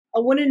I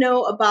want to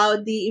know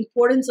about the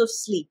importance of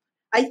sleep.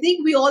 I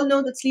think we all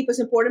know that sleep is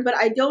important, but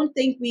I don't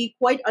think we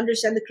quite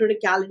understand the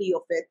criticality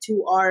of it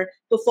to our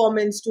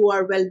performance, to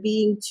our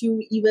well-being, to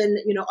even,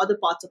 other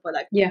parts of our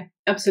life. Yeah,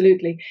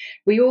 absolutely.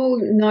 We all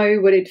know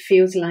what it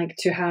feels like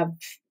to have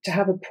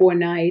a poor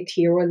night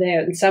here or there.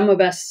 And some of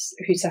us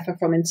who suffer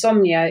from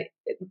insomnia,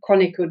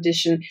 chronic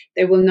condition,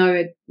 they will know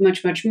it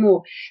much, much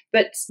more.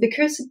 But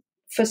because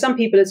for some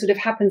people it sort of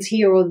happens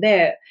here or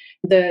there,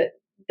 the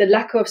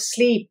lack of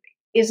sleep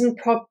isn't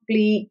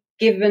probably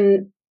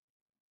given,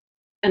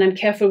 and I'm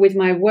careful with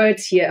my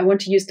words here, I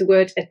want to use the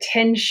word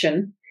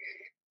attention,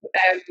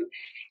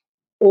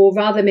 or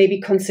rather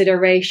maybe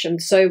consideration.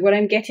 So what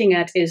I'm getting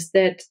at is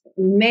that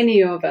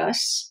many of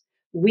us,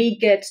 we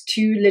get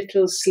too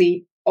little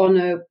sleep on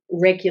a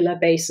regular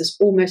basis,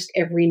 almost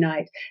every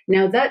night.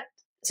 Now that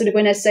sort of,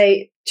 when I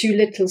say too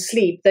little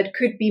sleep, that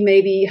could be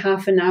maybe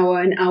half an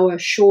hour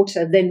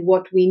shorter than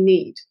what we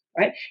need,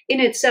 right? In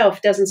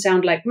itself doesn't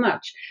sound like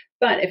much.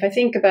 But if I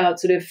think about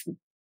sort of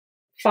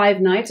 5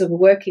 nights of a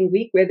working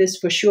week where this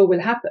for sure will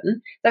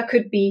happen, that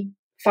could be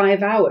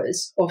 5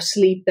 hours of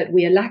sleep that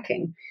we are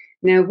lacking.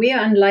 Now, we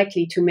are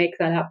unlikely to make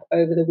that up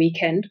over the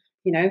weekend.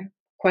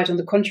 Quite on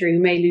the contrary, we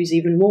may lose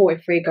even more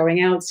if we're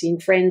going out, seeing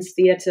friends,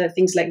 theatre,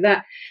 things like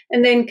that.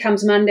 And then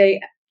comes Monday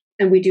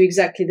and we do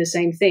exactly the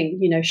same thing,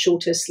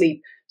 shorter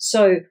sleep.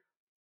 So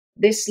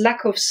this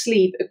lack of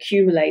sleep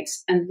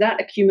accumulates, and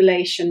that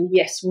accumulation,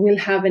 yes, will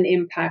have an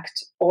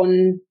impact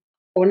on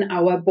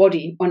our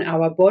body, on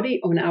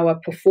our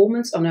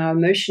performance, on our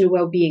emotional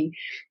well-being.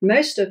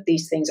 Most of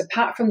these things,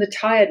 apart from the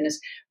tiredness,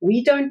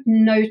 we don't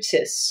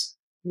notice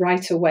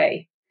right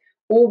away,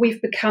 or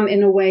we've become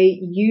in a way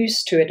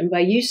used to it. And by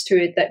used to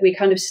it, that we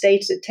kind of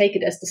take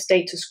it as the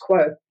status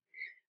quo,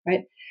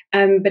 right?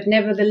 But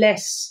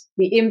nevertheless,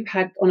 the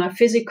impact on our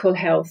physical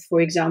health, for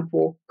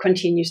example,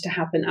 continues to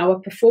happen. Our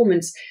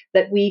performance,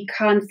 that we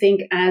can't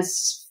think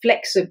as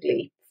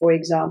flexibly, for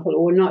example,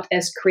 or not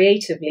as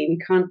creatively. We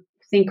can't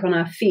think on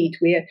our feet.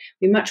 We're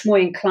much more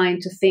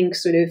inclined to think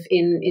sort of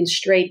in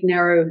straight,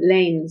 narrow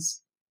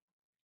lanes.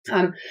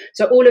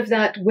 So all of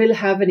that will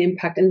have an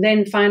impact. And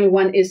then final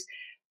one is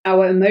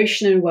our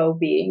emotional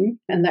well-being,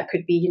 and that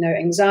could be,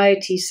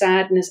 anxiety,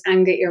 sadness,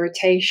 anger,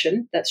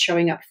 irritation that's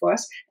showing up for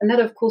us. And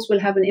that, of course, will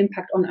have an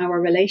impact on our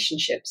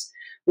relationships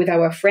with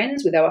our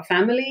friends, with our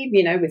family,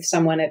 with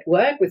someone at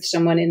work, with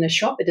someone in the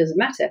shop. It doesn't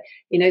matter.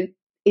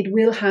 It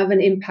will have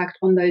an impact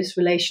on those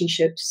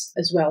relationships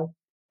as well.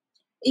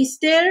 Is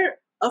there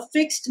a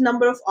fixed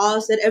number of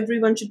hours that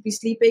everyone should be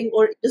sleeping,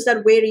 or does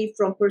that vary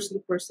from person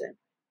to person?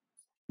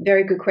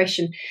 Very good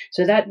question.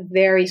 So that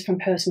varies from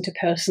person to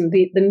person.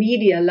 The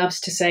media loves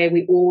to say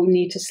we all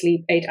need to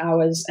sleep 8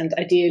 hours, and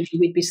ideally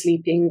we'd be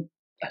sleeping,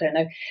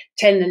 10,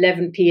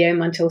 11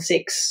 p.m. until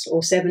 6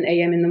 or 7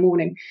 a.m. in the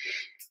morning.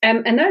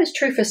 And that is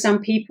true for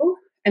some people,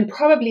 and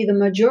probably the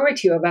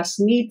majority of us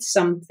need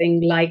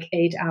something like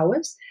 8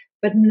 hours,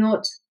 but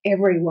not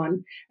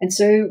everyone. And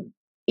so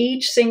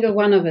each single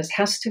one of us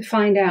has to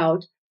find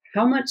out,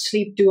 how much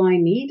sleep do I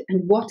need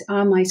and what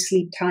are my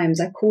sleep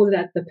times? I call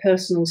that the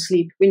personal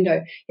sleep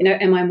window.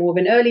 Am I more of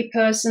an early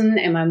person?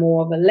 Am I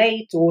more of a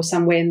late, or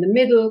somewhere in the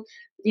middle?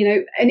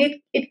 And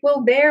it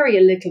will vary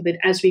a little bit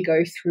as we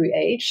go through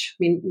age. I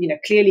mean,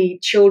 clearly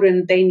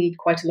children, they need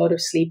quite a lot of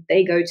sleep.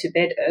 They go to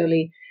bed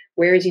early,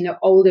 whereas,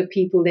 older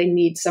people, they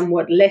need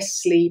somewhat less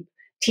sleep.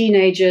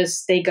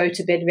 Teenagers, they go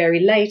to bed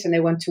very late and they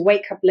want to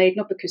wake up late,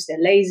 not because they're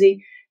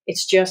lazy.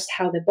 It's just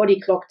how their body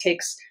clock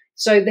ticks.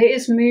 So there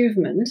is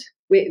movement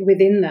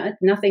within that.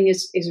 Nothing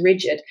is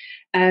rigid.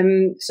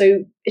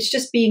 So it's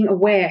just being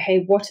aware,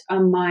 hey, what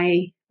are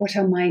my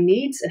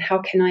needs and how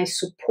can I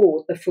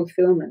support the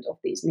fulfillment of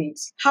these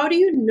needs? How do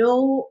you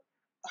know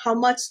how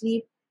much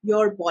sleep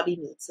your body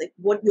needs, like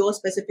what your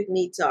specific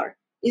needs are?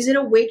 Is there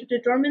a way to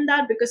determine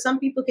that? Because some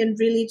people can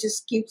really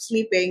just keep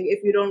sleeping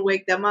if you don't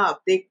wake them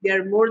up.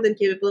 They're more than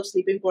capable of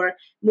sleeping for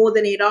more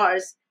than 8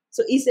 hours.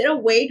 So is there a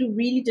way to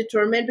really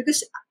determine?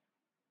 Because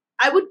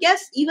I would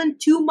guess even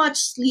too much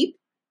sleep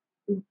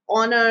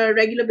on a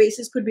regular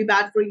basis could be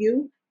bad for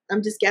you.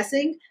 I'm just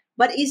guessing.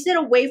 But is there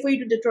a way for you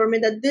to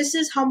determine that this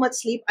is how much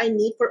sleep I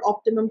need for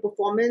optimum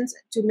performance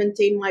to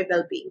maintain my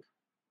well-being?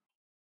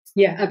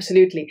 Yeah,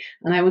 absolutely.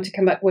 And I want to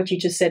come back to what you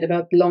just said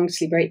about long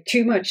sleep, right?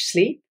 Too much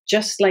sleep,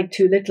 just like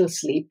too little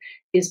sleep,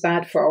 is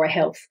bad for our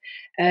health.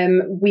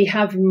 We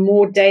have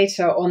more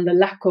data on the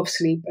lack of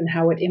sleep and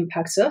how it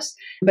impacts us.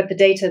 But the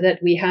data that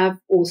we have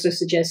also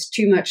suggests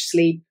too much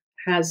sleep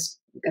has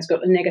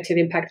got a negative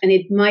impact. And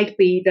it might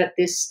be that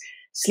this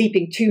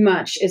sleeping too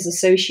much is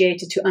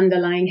associated to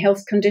underlying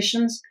health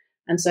conditions,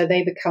 and so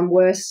they become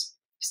worse.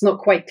 It's not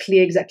quite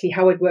clear exactly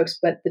how it works,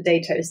 but the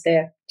data is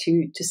there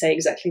to say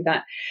exactly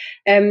that.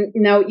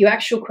 Now, your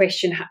actual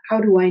question,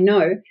 how do I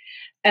know?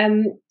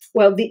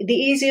 Well, the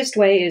easiest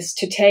way is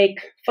to take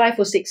 5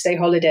 or 6 day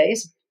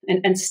holidays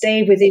and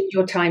stay within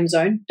your time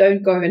zone.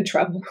 Don't go in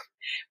trouble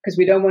because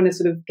we don't want to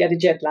sort of get a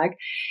jet lag.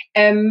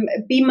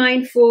 Be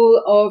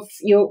mindful of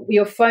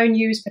your phone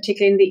use,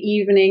 particularly in the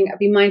evening.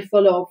 Be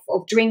mindful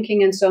of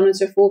drinking and so on and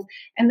so forth.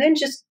 And then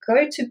just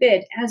go to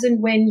bed as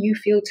and when you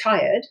feel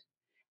tired,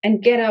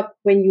 and get up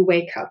when you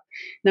wake up.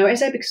 Now,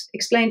 as I've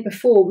explained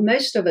before,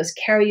 most of us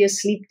carry a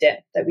sleep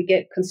debt, that we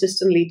get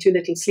consistently too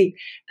little sleep.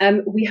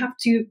 We have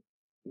to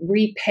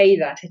repay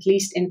that, at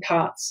least in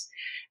parts.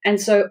 And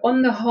so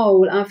on the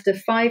whole, after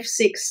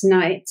 5-6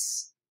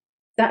 nights,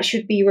 that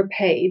should be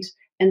repaid.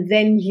 And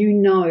then you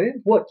know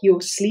what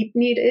your sleep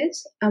need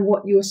is and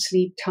what your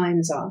sleep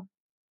times are.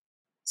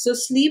 So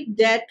sleep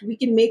debt, we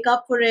can make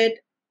up for it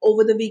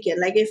over the weekend.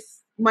 Like if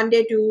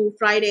Monday to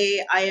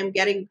Friday, I'm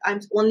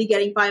only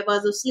getting 5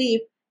 hours of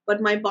sleep,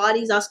 but my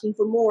body's asking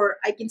for more,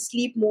 I can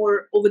sleep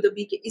more over the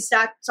weekend. Is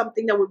that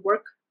something that would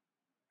work?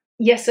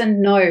 Yes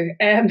and no.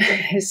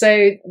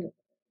 So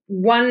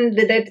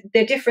there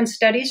are different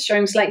studies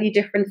showing slightly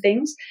different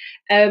things.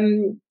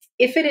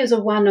 If it is a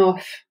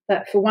one-off,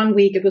 that for 1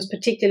 week it was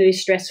particularly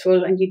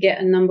stressful and you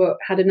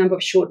had a number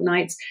of short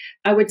nights,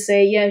 I would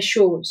say, yeah,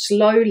 sure,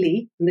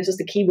 slowly, and this is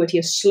the key word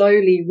here,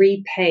 slowly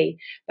repay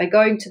by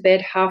going to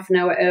bed half an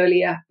hour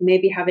earlier,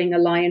 maybe having a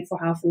lie-in for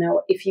half an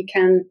hour. If you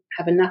can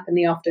have a nap in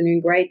the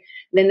afternoon, great.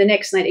 Then the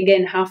next night,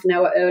 again, half an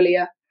hour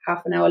earlier,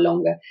 half an hour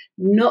longer.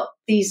 Not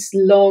these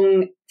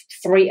long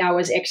 3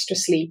 hours extra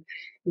sleep.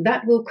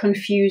 That will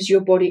confuse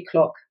your body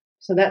clock.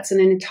 So that's an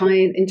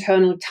entire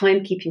internal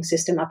timekeeping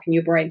system up in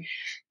your brain.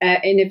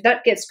 And if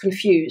that gets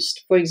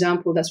confused, for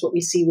example, that's what we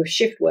see with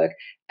shift work,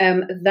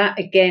 that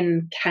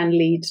again can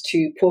lead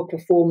to poor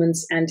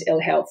performance and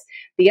ill health.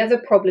 The other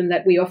problem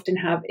that we often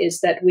have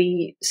is that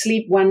we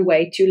sleep one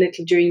way too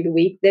little during the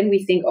week. Then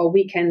we think, oh,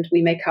 weekend,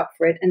 we make up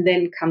for it. And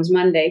then comes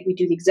Monday, we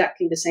do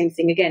exactly the same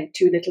thing again,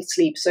 too little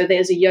sleep. So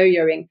there's a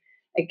yo-yoing.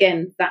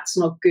 Again, that's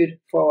not good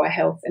for our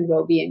health and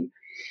well-being.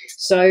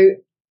 So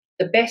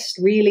the best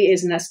really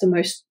is, and that's the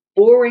most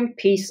boring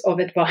piece of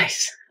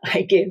advice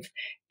I give,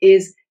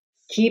 is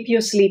keep your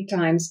sleep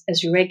times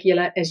as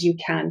regular as you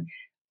can,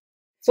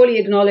 fully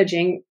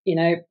acknowledging,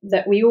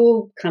 that we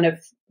all kind of,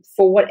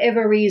 for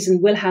whatever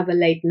reason, will have a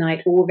late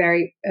night or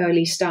very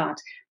early start.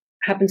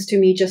 Happens to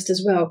me just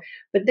as well.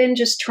 But then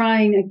just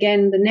trying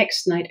again the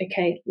next night,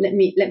 okay, let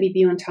me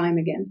be on time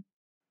again.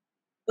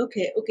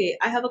 Okay.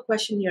 I have a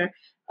question here.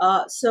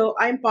 So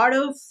I'm part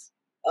of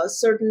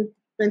certain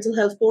mental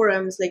health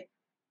forums,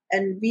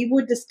 and we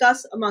would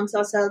discuss amongst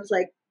ourselves,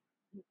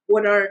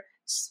 what our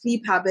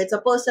sleep habits, our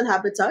personal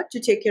habits are to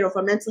take care of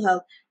our mental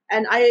health.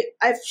 And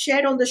I've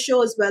shared on the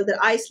show as well that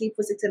I sleep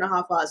for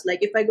 6.5 hours.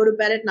 Like if I go to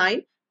bed at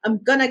 9, I'm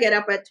gonna get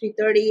up at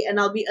 3:30 and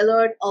I'll be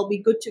alert, I'll be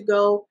good to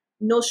go,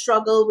 no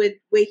struggle with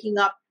waking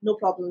up, no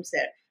problems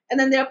there. And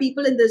then there are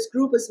people in this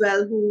group as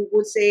well who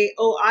would say,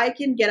 oh, I'll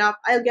get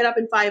up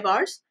in 5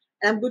 hours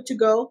and I'm good to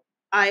go.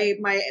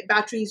 My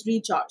battery is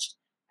recharged.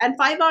 And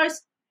 5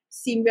 hours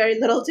seem very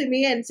little to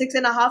me, and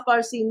 6.5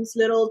 hours seems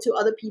little to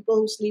other people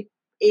who sleep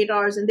 8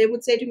 hours. And they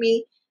would say to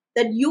me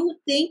that you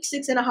think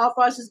 6.5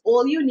 hours is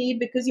all you need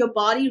because your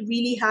body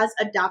really has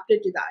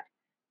adapted to that.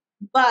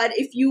 But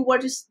if you were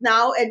to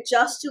now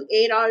adjust to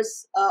 8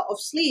 hours of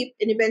sleep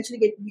and eventually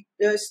get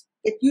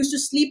used to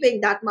sleeping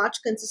that much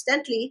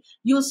consistently,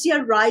 you'll see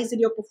a rise in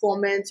your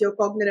performance, your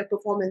cognitive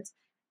performance.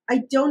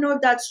 I don't know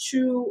if that's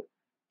true.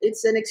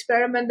 It's an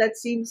experiment that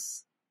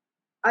seems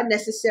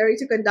unnecessary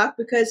to conduct,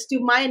 because to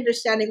my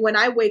understanding, when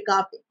I wake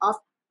up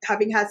after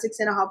having had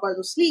 6.5 hours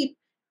of sleep,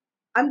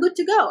 I'm good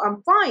to go.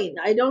 I'm fine.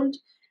 I don't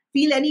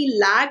feel any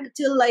lag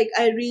till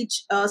I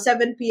reach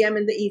 7 p.m.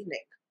 in the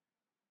evening.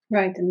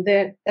 Right, and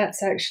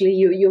that's actually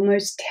your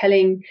most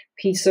telling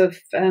piece of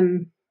I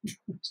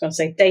was going to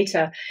say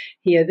data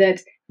here,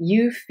 that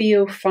you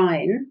feel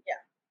fine,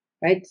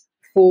 right,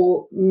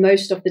 for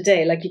most of the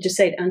day, like you just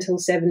said, until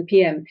 7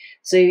 p.m.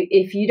 So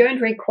if you don't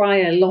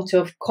require a lot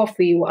of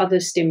coffee or other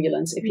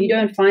stimulants, if you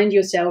don't find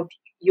yourself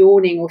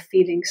yawning or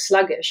feeling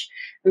sluggish,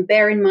 and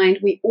bear in mind,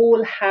 we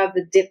all have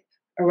a dip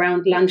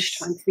around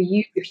lunchtime. For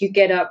you, if you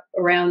get up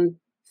around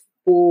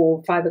 4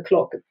 or 5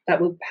 o'clock,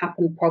 that will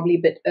happen probably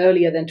a bit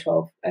earlier than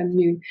 12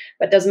 noon,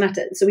 but it doesn't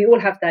matter. So we all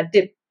have that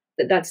dip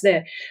that's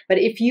there. But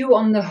if you,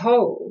 on the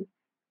whole,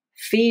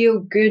 feel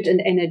good and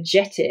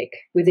energetic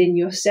within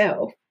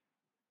yourself,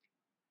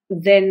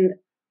 then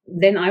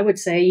I would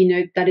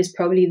say, that is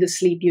probably the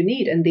sleep you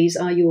need, and these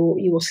are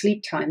your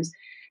sleep times.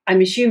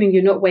 I'm assuming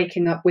you're not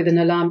waking up with an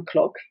alarm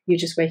clock. You're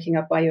just waking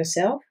up by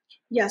yourself.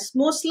 Yes,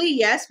 mostly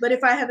yes. But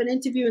if I have an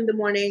interview in the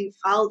morning,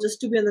 I'll just,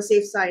 to be on the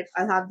safe side,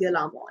 I'll have the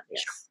alarm on.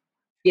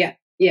 Yes.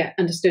 Yeah,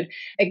 understood.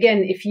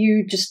 Again, if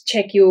you just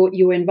check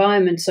your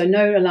environment, so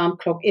no alarm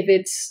clock. If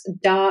it's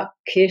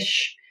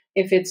darkish,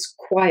 if it's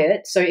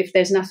quiet, so if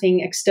there's nothing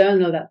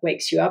external that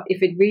wakes you up,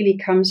 if it really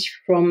comes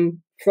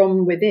from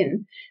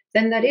within,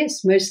 then that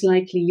is most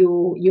likely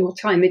your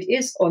time. It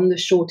is on the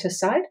shorter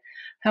side.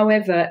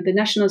 However, the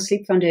National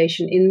Sleep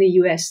Foundation in the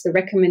US, the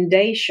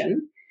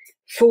recommendation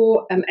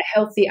for a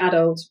healthy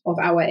adult of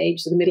our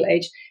age, so the middle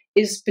age,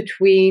 is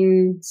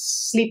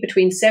sleep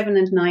between 7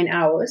 and 9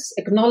 hours,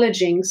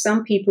 acknowledging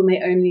some people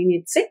may only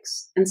need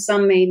 6 and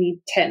some may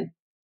need 10.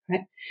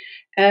 Right?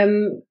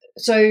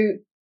 So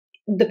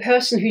the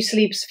person who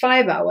sleeps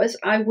 5 hours,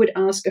 I would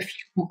ask a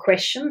few more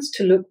questions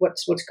to look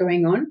what's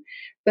going on.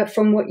 But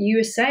from what you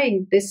are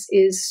saying, this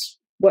is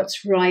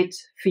what's right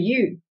for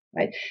you,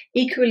 right?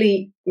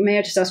 Equally, may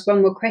I just ask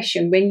one more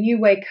question? When you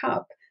wake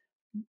up,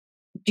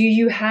 do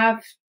you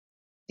have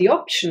the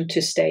option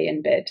to stay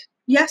in bed?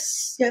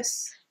 Yes.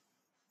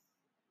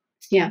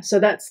 Yeah, so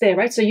that's there,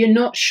 right? So you're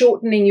not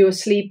shortening your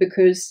sleep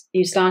because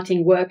you're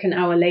starting work an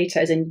hour later,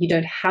 as in you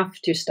don't have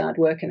to start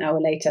work an hour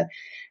later.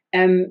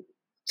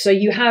 So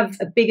you have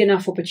a big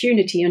enough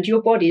opportunity, and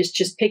your body is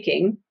just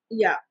picking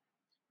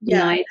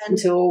night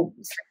until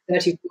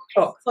 3:30,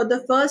 4 o'clock. For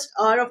the first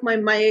hour of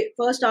my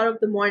first hour of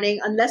the morning,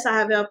 unless I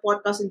have a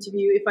podcast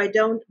interview, if I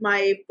don't,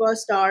 my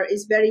first hour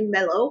is very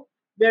mellow,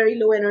 very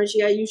low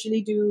energy. I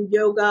usually do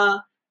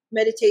yoga,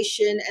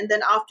 meditation, and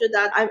then after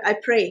that, I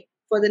pray.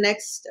 For the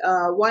next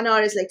 1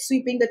 hour is like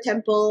sweeping the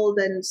temple,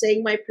 then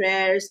saying my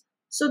prayers.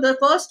 So the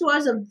first 2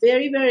 hours are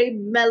very, very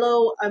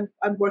mellow.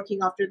 I'm working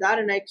after that,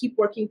 and I keep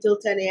working till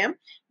 10 a.m.,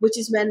 which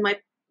is when my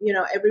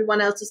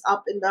everyone else is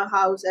up in the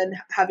house and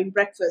having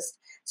breakfast.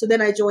 So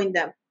then I join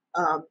them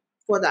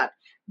for that.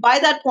 By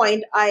that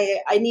point,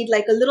 I need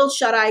like a little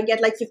shut eye. I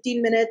get like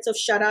 15 minutes of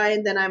shut eye,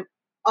 and then I'm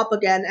up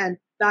again and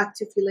back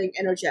to feeling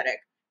energetic.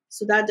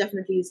 So that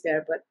definitely is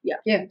there. But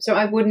yeah. So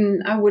I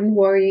wouldn't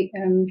worry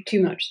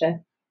too much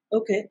there.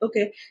 Okay.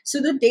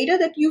 So the data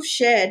that you've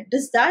shared,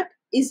 is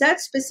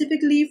that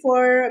specifically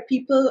for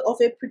people of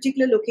a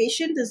particular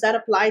location? Does that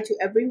apply to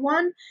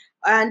everyone?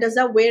 And does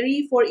that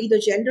vary for either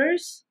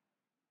genders?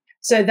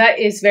 So that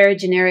is very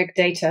generic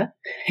data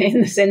in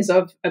the sense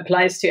of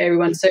applies to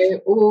everyone. So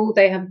all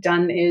they have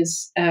done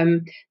is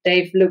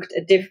they've looked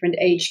at different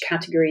age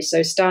categories.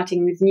 So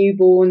starting with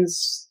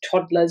newborns,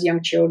 toddlers,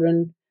 young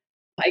children,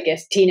 I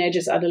guess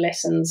teenagers,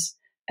 adolescents,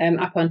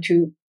 up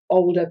onto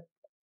older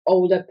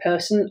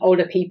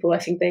people, I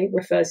think they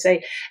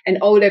say, and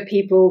older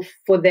people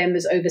for them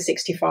is over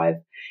 65.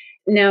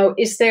 Now,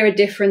 is there a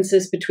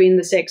differences between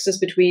the sexes,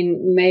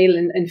 between male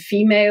and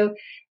female?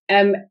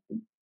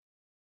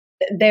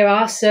 There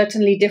are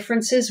certainly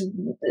differences.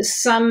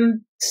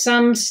 Some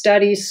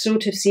studies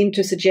sort of seem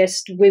to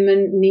suggest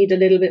women need a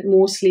little bit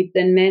more sleep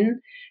than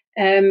men.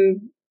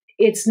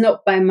 It's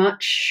not by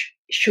much,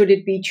 should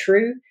it be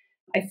true.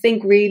 I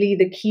think really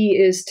the key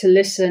is to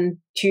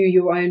listen to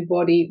your own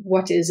body.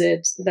 What is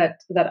it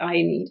that I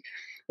need?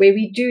 Where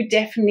we do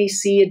definitely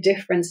see a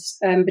difference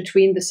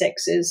between the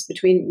sexes,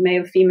 between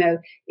male, female,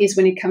 is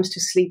when it comes to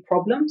sleep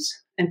problems,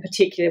 and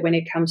particularly when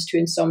it comes to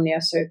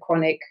insomnia, so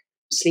chronic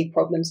sleep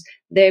problems.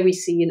 There we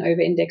see an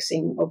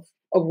over-indexing of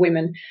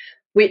women,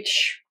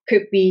 which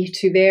could be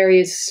to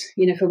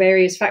for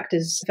various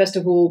factors. First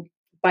of all,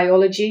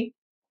 biology.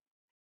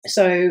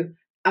 So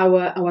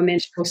our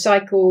menstrual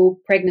cycle,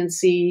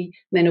 pregnancy,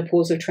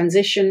 menopausal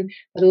transition,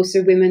 but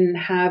also women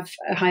have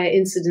a higher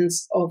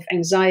incidence of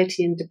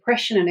anxiety and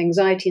depression. And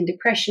anxiety and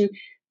depression,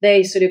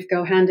 they sort of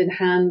go hand in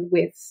hand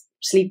with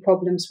sleep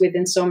problems, with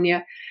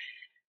insomnia.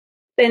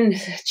 Then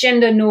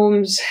gender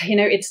norms,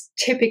 it's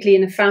typically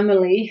in a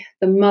family,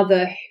 the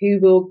mother who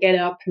will get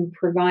up and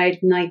provide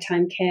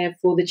nighttime care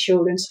for the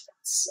children. So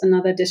that's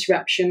another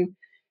disruption.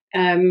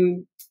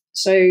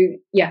 So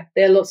there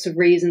are lots of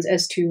reasons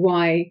as to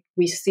why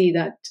we see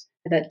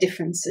that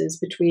differences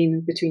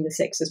between the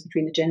sexes,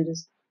 between the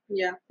genders.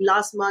 Yeah.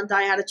 Last month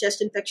I had a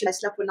chest infection. I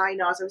slept for 9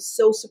 hours. I was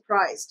so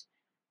surprised,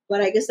 but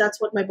I guess that's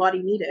what my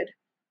body needed.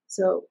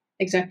 So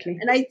exactly.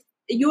 And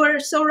you are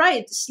so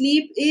right.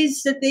 Sleep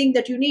is the thing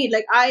that you need.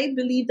 Like, I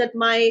believe that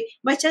my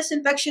chest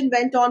infection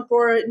went on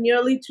for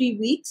nearly 3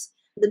 weeks.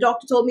 The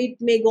doctor told me it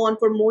may go on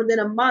for more than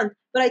a month.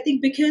 But I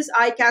think because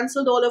I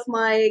canceled all of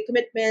my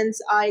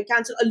commitments, I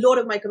canceled a lot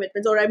of my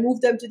commitments, or I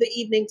moved them to the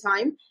evening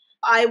time,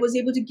 I was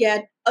able to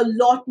get a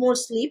lot more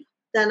sleep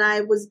than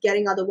I was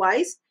getting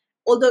otherwise.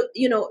 Although,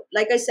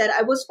 like I said,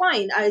 I was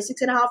fine.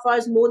 6.5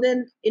 hours more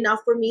than enough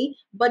for me.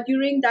 But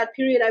during that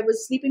period, I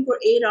was sleeping for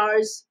 8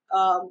 hours.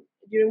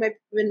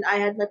 When I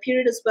had my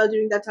period as well,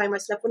 during that time, I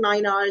slept for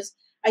 9 hours.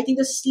 I think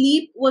the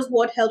sleep was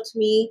what helped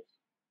me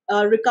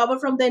recover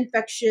from the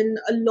infection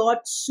a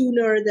lot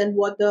sooner than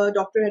what the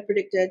doctor had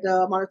predicted,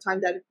 the amount of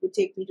time that it would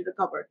take me to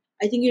recover.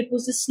 I think it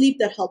was the sleep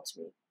that helped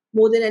me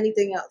more than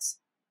anything else.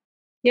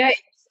 Yeah,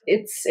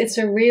 it's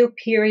a real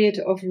period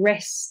of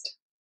rest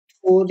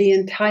for the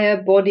entire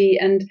body.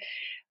 And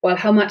well,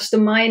 how much the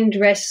mind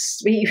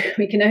rests, we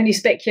can only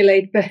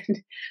speculate, but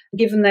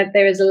given that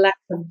there is a lack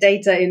of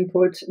data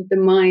input, the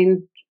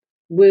mind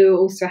will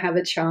also have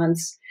a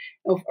chance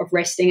of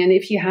resting. And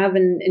if you have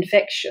an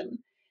infection,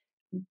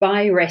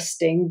 by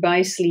resting,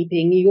 by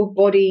sleeping, your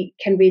body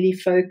can really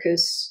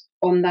focus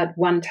on that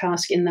one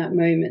task in that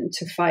moment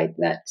to fight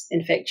that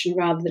infection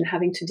rather than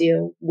having to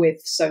deal with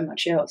so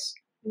much else.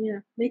 Yeah,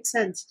 makes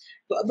sense.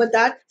 But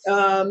that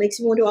makes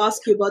me want to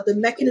ask you about the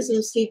mechanism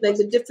of sleep, like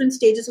the different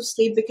stages of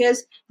sleep,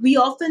 because we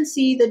often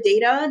see the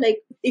data, like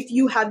if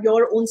you have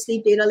your own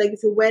sleep data, like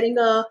if you're wearing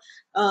a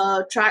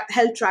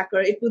health tracker,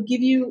 it will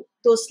give you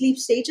those sleep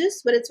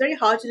stages, but it's very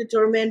hard to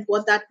determine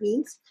what that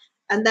means.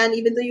 And then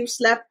even though you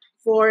slept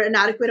for an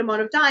adequate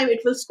amount of time,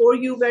 it will score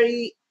you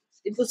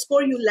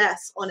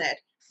less on it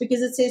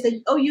because it says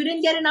that, oh, you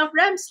didn't get enough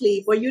REM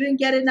sleep or you didn't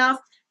get enough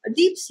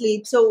deep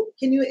sleep. So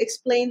can you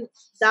explain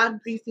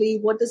that briefly?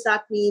 What does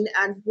that mean,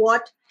 and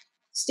what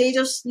stage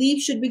of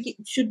sleep should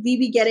we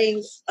be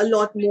getting a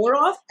lot more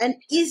of, and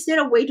is there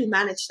a way to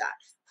manage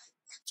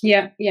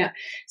that? Yeah.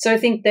 So I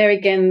think there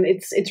again,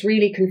 it's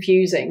really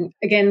confusing.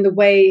 Again, the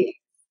way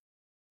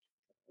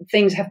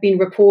things have been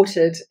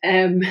reported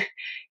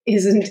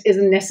isn't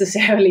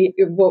necessarily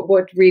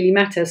what really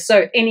matters.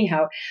 So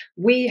anyhow,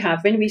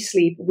 when we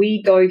sleep,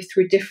 we go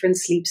through different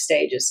sleep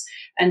stages,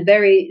 and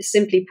very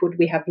simply put,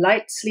 we have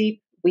light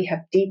sleep, we have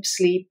deep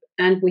sleep,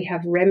 and we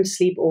have REM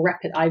sleep, or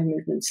rapid eye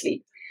movement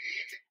sleep.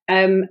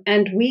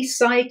 And we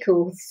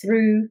cycle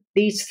through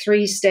these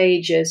three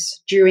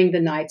stages during the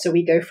night. So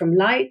we go from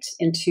light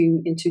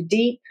into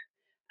deep,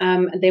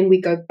 and then we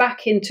go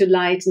back into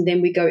light, and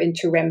then we go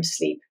into REM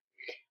sleep.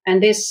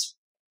 And this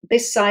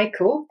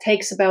cycle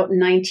takes about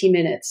 90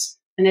 minutes.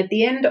 And at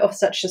the end of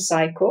such a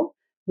cycle,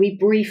 we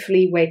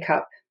briefly wake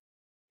up.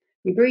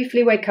 We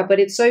briefly wake up, but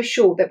it's so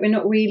short that we're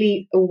not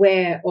really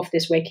aware of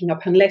this waking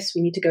up unless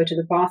we need to go to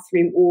the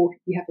bathroom or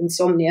you have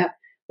insomnia,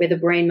 where the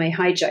brain may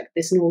hijack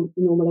this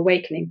normal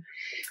awakening.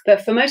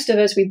 But for most of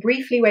us, we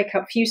briefly wake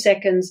up, few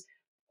seconds,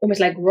 almost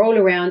like roll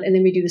around, and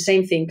then we do the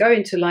same thing. Go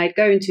into light,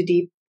 go into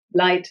deep,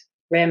 light,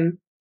 REM,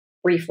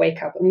 brief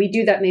wake up. And we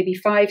do that maybe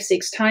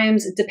 5-6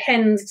 times. It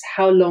depends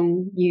how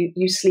long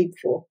you sleep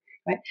for.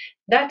 Right?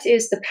 That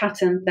is the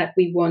pattern that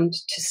we want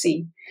to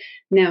see.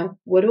 Now,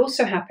 what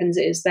also happens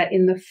is that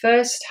in the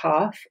first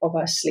half of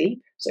our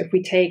sleep, so if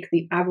we take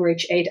the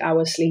average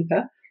 8-hour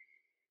sleeper,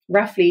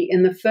 roughly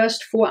in the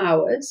first 4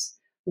 hours,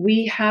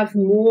 we have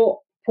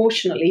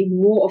proportionally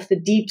more of the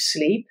deep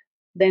sleep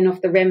than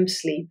of the REM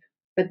sleep.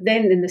 But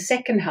then in the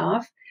second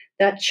half,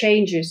 that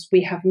changes.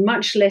 We have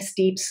much less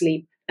deep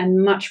sleep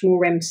and much more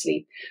REM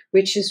sleep,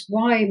 which is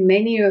why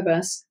many of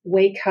us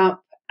wake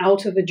up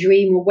out of a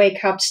dream or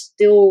wake up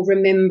still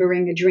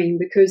remembering a dream,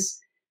 because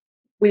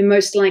we're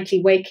most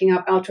likely waking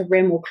up out of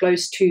REM or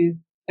close to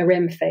a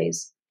REM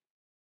phase.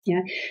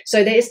 Yeah.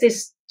 So there is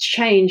this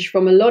change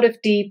from a lot of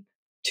deep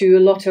to a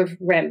lot of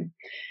REM.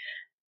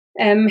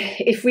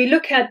 If we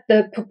look at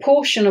the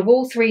proportion of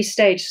all three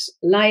stages,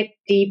 light,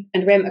 deep,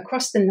 and REM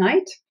across the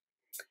night,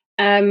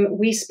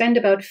 we spend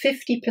about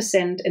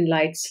 50% in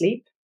light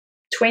sleep,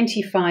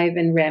 25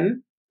 in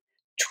REM,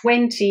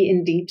 20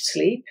 in deep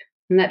sleep,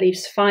 and that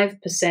leaves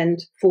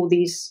 5% for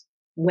these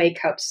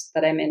wake-ups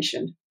that I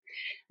mentioned.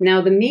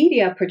 Now, the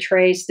media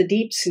portrays the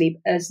deep sleep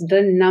as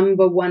the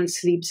number one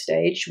sleep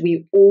stage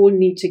we all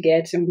need to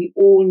get, and we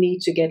all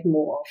need to get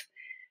more of.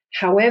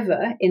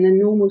 However, in a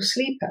normal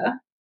sleeper,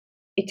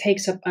 it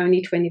takes up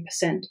only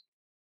 20%.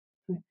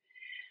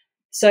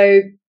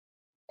 So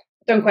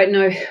don't quite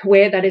know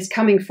where that is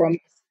coming from.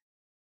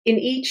 In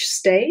each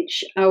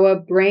stage, our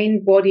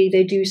brain, body,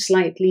 they do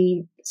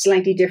slightly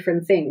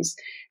different things.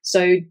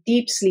 So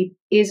deep sleep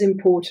is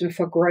important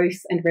for growth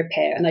and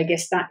repair. And I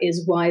guess that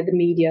is why the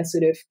media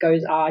sort of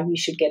goes, you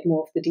should get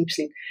more of the deep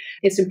sleep.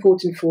 It's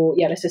important for,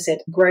 as I said,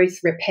 growth,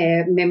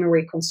 repair,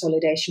 memory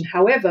consolidation.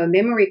 However,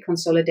 memory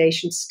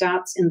consolidation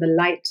starts in the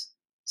light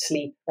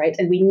sleep, right?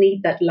 And we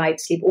need that light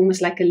sleep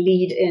almost like a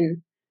lead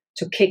in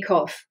to kick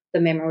off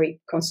the memory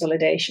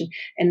consolidation.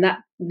 And that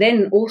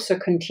then also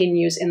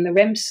continues in the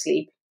REM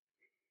sleep.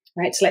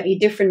 Right, slightly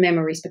different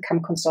memories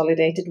become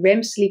consolidated.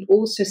 REM sleep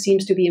also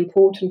seems to be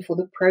important for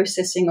the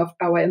processing of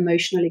our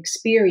emotional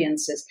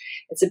experiences.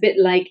 It's a bit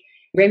like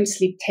REM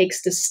sleep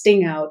takes the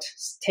sting out,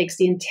 takes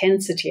the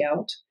intensity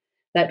out,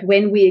 that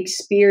when we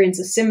experience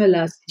a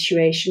similar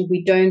situation,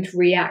 we don't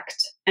react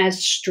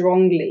as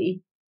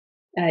strongly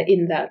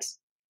in that.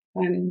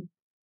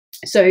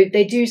 So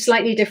they do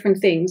slightly different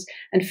things.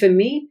 And for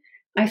me,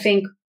 I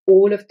think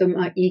all of them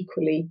are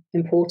equally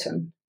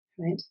important.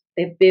 Right?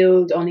 They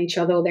build on each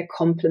other, or they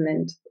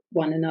complement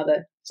one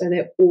another. So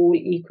they're all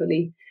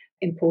equally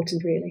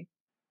important, really.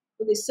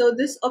 Okay, so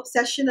this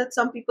obsession that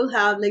some people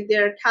have, like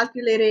they're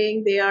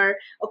calculating, they are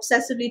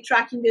obsessively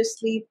tracking their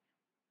sleep,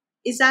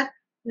 is that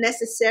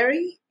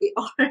necessary?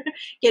 Or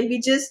can we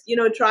just,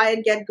 try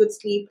and get good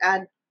sleep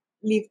and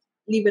leave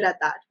it at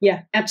that?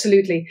 Yeah,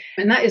 absolutely.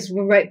 And that is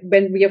right.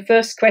 When your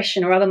first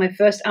question, or rather my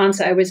first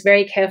answer, I was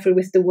very careful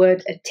with the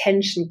word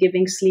attention,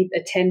 giving sleep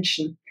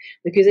attention.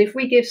 Because if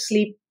we give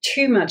sleep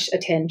too much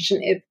attention,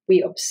 if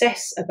we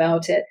obsess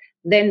about it,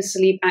 then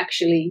sleep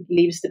actually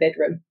leaves the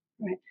bedroom.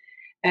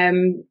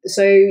 Right?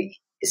 So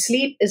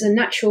sleep is a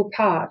natural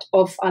part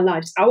of our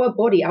lives. Our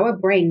body, our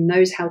brain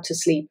knows how to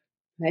sleep.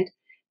 Right?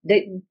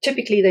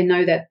 Typically, they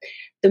know that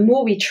the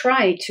more we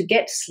try to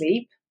get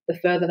sleep, the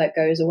further that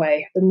goes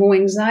away. The more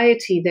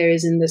anxiety there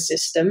is in the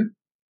system,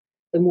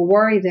 the more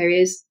worry there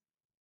is,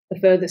 the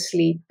further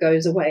sleep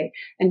goes away.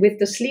 And with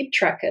the sleep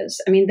trackers,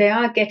 I mean, they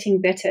are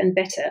getting better and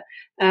better,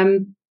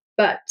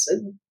 but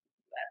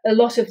a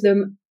lot of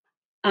them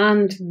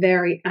aren't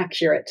very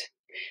accurate.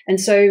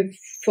 And so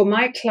for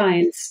my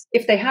clients,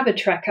 if they have a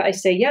tracker, I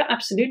say, yeah,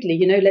 absolutely,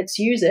 let's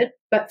use it.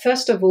 But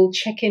first of all,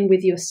 check in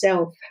with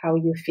yourself how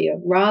you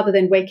feel, rather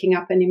than waking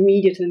up and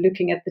immediately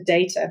looking at the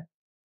data,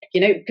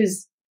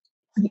 because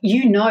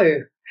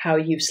how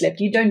you've slept.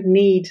 You don't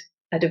need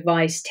a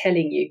device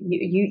telling you.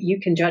 You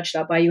can judge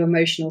that by your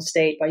emotional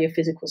state, by your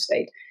physical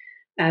state.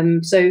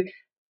 So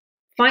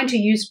fine to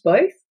use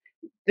both,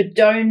 but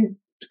don't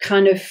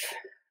kind of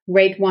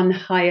rate one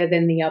higher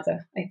than the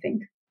other, I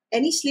think.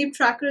 Any sleep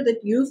tracker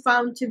that you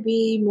found to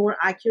be more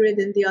accurate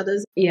than the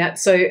others? Yeah,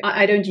 so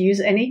I don't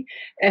use any,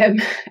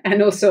 and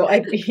also I,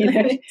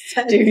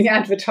 doing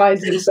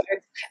advertising. So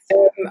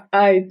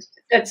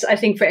that's, I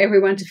think, for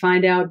everyone to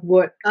find out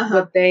what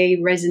they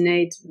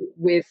resonate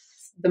with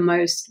the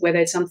most, whether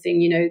it's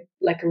something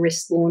like a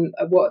wrist-worn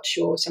watch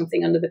or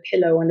something under the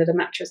pillow, under the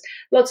mattress.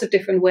 Lots of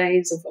different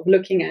ways of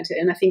looking at it,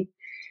 and I think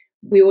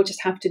we all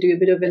just have to do a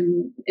bit of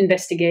an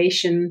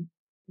investigation,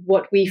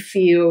 what we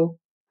feel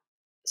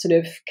sort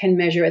of can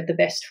measure it the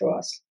best for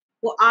us.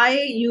 Well, I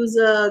use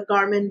a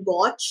Garmin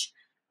watch,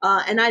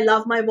 and I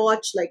love my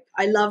watch. Like,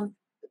 I love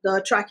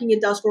the tracking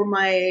it does for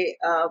my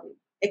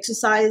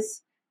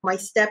exercise, my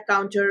step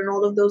counter, and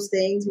all of those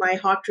things, my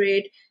heart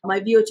rate,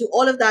 my VO2,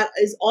 all of that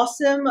is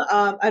awesome.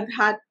 I've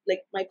had,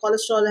 my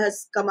cholesterol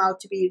has come out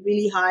to be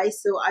really high,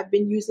 so I've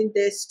been using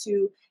this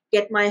to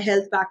get my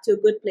health back to a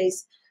good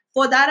place.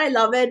 For that, I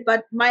love it,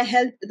 but my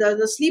health,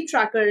 the sleep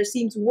tracker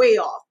seems way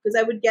off, because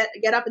I would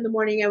get up in the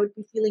morning, I would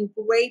be feeling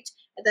great,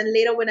 and then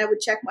later when I would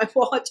check my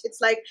watch, it's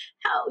like,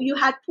 how you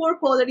had poor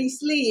quality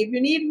sleep,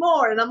 you need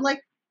more, and I'm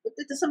like,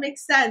 it doesn't make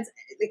sense.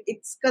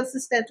 It's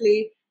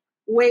consistently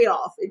way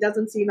off. It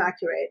doesn't seem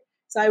accurate.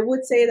 So I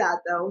would say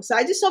that, though. So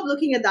I just stopped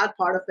looking at that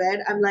part of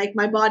it. I'm like,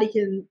 my body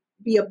can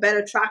be a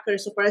better tracker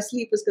so far as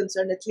sleep is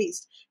concerned, at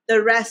least.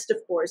 The rest, of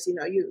course,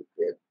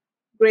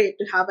 great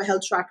to have a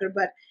health tracker,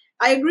 but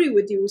I agree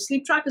with you.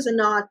 Sleep trackers are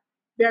not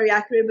very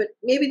accurate, but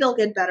maybe they'll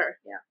get better.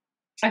 Yeah,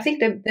 I think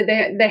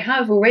that they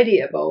have already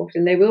evolved,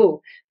 and they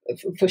will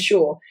for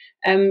sure.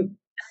 I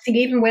think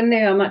even when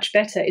they are much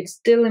better, it's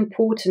still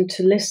important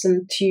to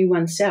listen to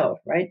oneself,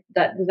 right?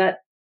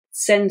 That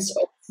sense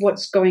of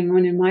what's going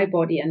on in my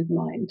body and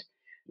mind.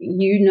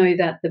 You know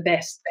that the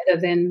best, better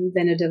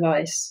than a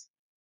device.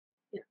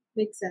 Yeah,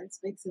 makes sense.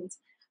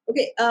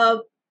 Okay.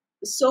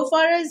 So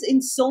far as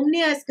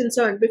insomnia is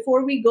concerned,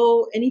 before we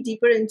go any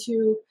deeper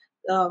into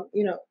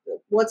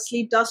what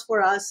sleep does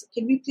for us,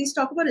 can we please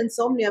talk about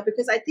insomnia?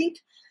 Because I think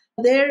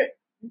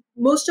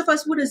most of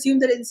us would assume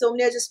that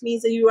insomnia just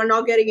means that you are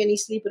not getting any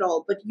sleep at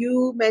all. But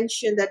you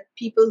mentioned that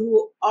people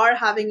who are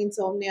having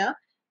insomnia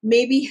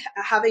may be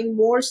having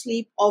more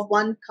sleep of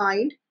one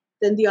kind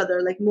than the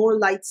other, like more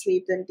light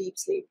sleep than deep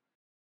sleep.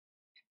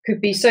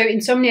 Could be. So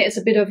insomnia is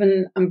a bit of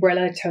an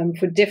umbrella term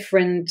for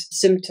different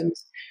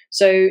symptoms.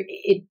 So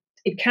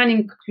it can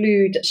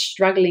include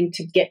struggling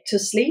to get to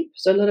sleep.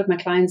 So a lot of my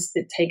clients,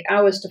 that take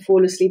hours to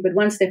fall asleep, but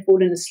once they've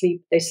fallen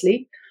asleep, they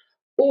sleep.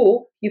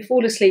 Or you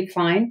fall asleep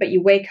fine, but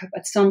you wake up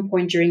at some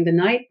point during the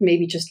night,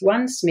 maybe just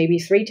once, maybe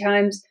 3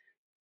 times,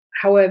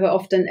 however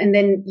often, and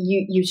then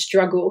you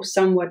struggle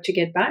somewhat to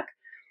get back.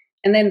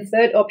 And then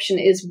third option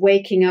is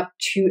waking up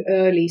too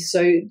early.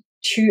 So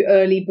too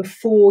early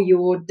before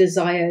your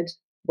desired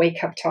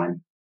wake up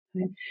time.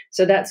 Right?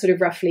 So that's sort of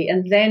roughly.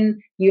 And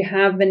then you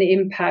have an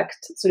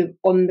impact sort of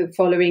on the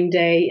following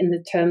day in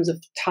the terms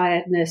of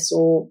tiredness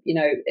or,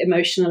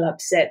 emotional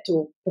upset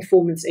or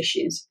performance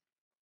issues.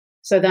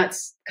 So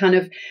that's kind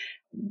of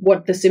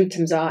what the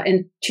symptoms are.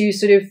 And to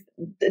sort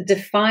of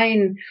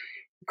define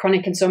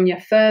chronic insomnia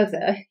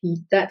further,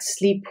 that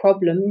sleep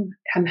problem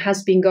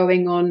has been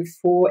going on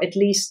for at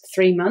least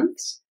 3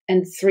 months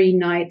and 3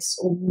 nights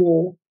or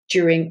more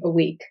during a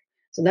week.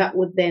 So that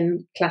would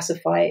then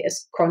classify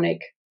as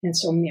chronic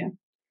insomnia.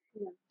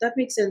 Yeah, that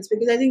makes sense,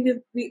 because I think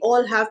we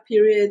all have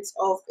periods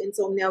of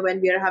insomnia when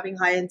we are having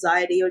high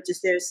anxiety or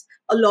just there's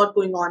a lot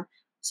going on.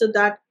 So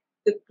that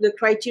the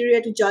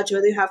criteria to judge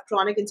whether you have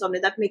chronic insomnia,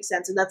 that makes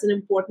sense. And that's an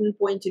important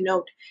point to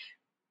note.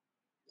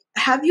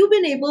 Have you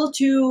been able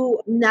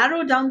to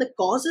narrow down the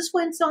causes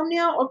for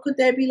insomnia, or could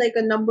there be like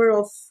a number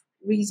of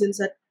reasons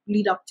that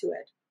lead up to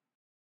it?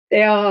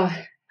 There are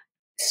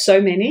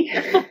so many.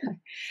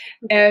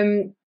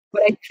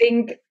 But I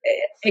think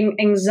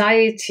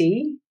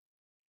anxiety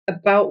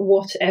about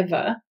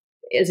whatever,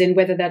 as in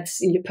whether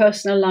that's in your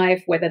personal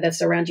life, whether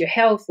that's around your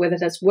health, whether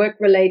that's work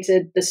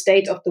related, the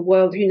state of the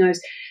world, who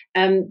knows,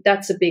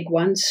 that's a big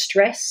one.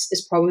 Stress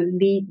is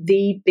probably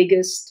the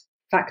biggest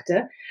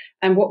factor.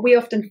 And what we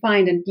often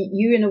find, and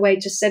you in a way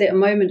just said it a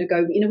moment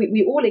ago,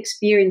 we all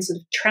experience sort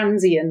of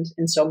transient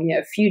insomnia,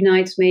 a few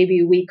nights, maybe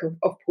a week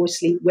of poor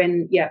sleep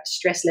when,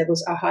 stress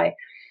levels are high.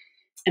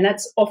 And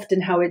that's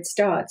often how it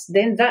starts.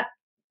 Then that,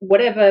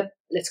 whatever,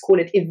 let's call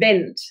it,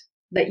 event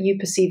that you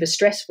perceive as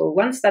stressful,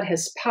 once that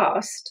has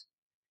passed,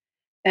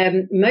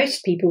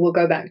 most people will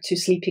go back to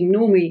sleeping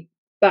normally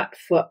But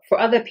for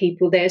other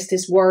people, there's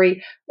this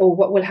worry, oh,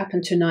 what will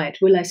happen tonight?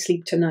 Will I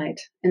sleep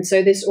tonight? And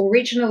so this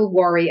original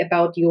worry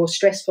about your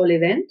stressful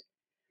event,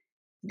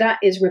 that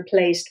is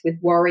replaced with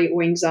worry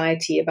or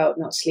anxiety about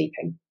not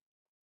sleeping,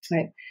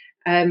 right?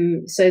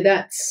 So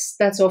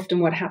that's often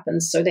what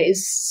happens. So there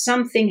is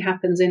something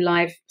happens in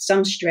life,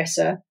 some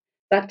stressor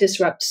that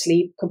disrupts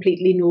sleep,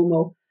 completely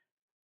normal.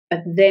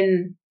 But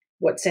then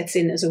what sets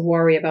in is a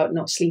worry about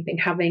not sleeping,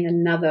 having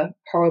another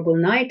horrible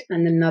night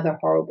and another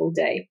horrible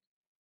day.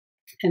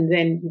 And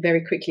then you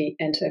very quickly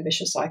enter a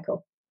vicious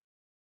cycle.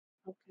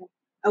 Okay.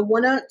 I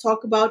want to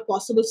talk about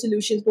possible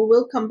solutions, but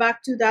we'll come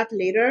back to that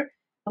later.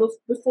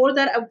 Before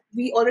that,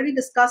 we already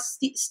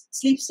discussed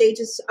sleep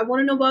stages. I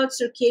want to know about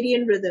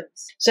circadian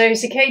rhythms. So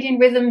circadian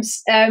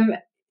rhythms,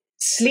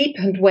 sleep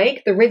and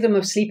wake, the rhythm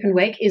of sleep and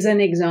wake is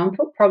an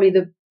example, probably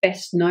the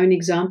best known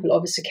example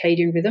of a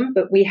circadian rhythm,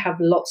 but we have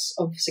lots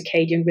of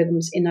circadian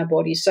rhythms in our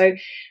body. So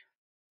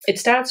it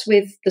starts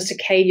with the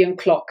circadian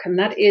clock, and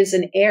that is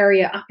an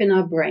area up in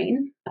our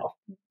brain,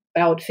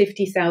 about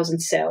 50,000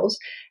 cells,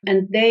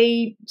 and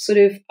they sort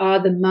of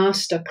are the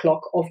master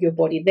clock of your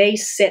body. They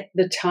set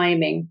the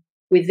timing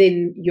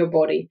within your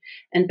body.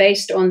 And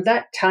based on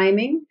that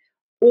timing,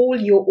 all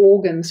your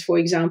organs, for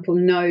example,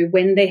 know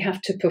when they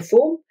have to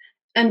perform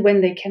and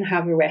when they can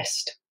have a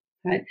rest.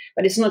 Right?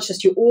 But it's not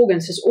just your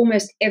organs, it's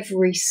almost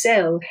every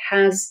cell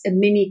has a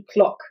mini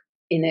clock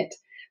in it,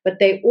 but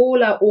they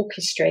all are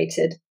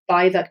orchestrated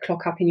by that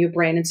clock up in your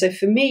brain. And so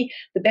for me,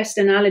 the best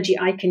analogy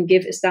I can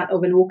give is that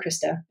of an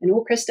orchestra. An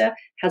orchestra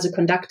has a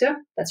conductor,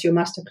 that's your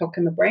master clock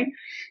in the brain.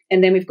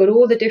 And then we've got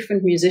all the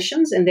different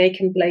musicians, and they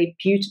can play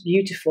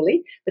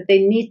beautifully, but they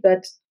need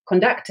that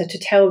conductor to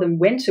tell them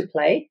when to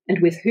play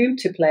and with whom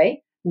to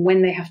play and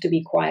when they have to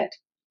be quiet.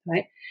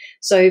 Right?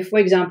 So, for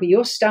example,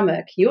 your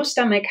stomach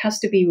has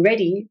to be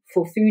ready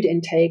for food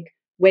intake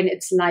when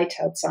it's light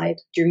outside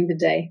during the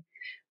day.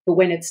 But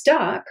when it's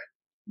dark,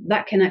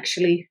 that can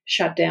actually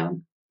shut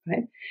down.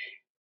 Right?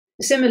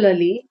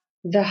 Similarly,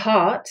 the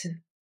heart,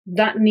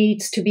 that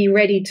needs to be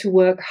ready to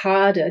work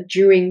harder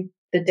during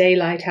the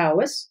daylight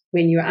hours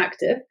when you're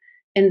active,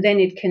 and then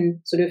it can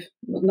sort of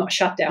not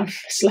shut down,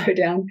 slow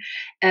down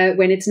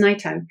when it's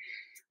nighttime.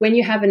 When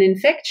you have an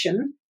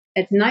infection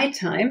at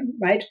nighttime,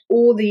 right,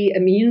 all the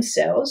immune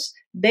cells,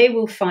 they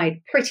will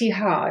fight pretty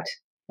hard,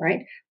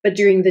 right? But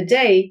during the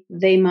day,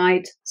 they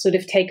might sort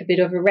of take a bit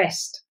of a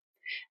rest.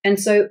 And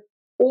so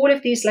all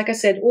of these, like I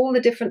said, all the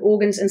different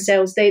organs and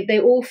cells, they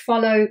all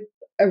follow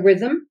a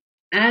rhythm,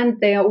 and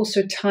they are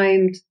also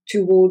timed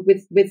toward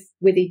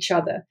with each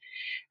other.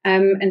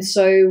 And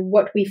so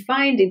what we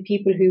find in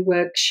people who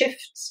work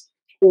shifts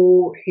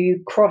or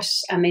who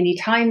cross many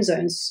time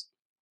zones,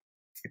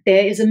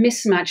 there is a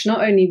mismatch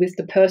not only with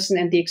the person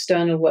and the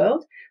external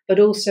world, but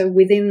also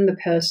within the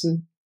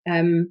person.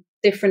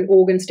 Different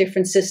organs,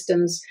 different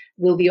systems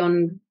will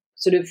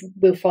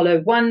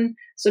follow one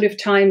sort of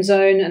time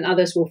zone, and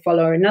others will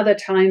follow another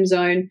time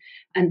zone.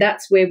 And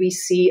that's where we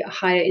see a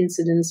higher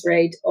incidence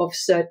rate of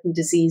certain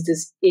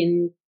diseases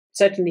in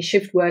certainly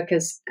shift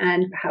workers,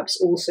 and perhaps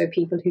also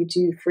people who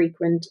do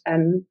frequent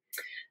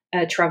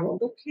travel.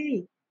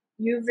 Okay.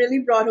 You've really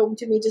brought home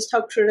to me just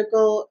how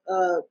critical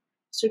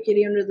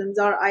circadian rhythms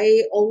are.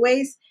 I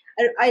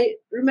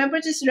remember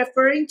just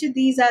referring to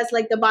these as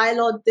like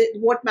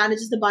what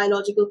manages the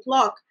biological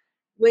clock,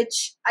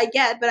 which I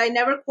get, but I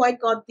never quite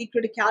got the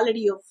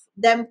criticality of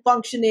them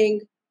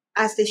functioning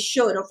as they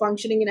should or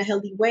functioning in a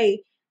healthy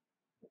way.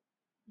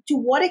 To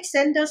what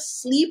extent does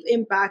sleep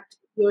impact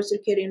your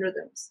circadian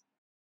rhythms?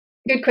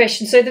 Good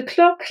question. So the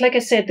clock, like I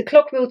said, the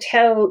clock will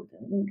tell,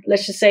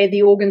 let's just say,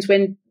 the organs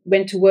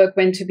when to work,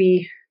 when to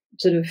be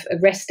sort of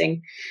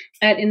resting.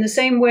 And in the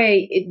same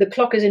way, the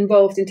clock is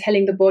involved in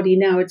telling the body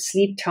now it's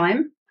sleep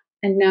time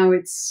and now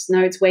it's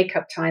wake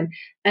up time.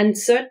 And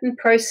certain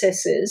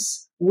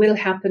processes will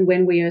happen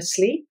when we are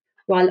asleep,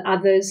 while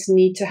others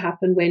need to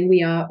happen when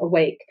we are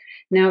awake.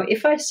 Now,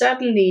 if I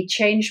suddenly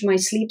change my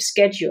sleep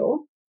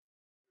schedule,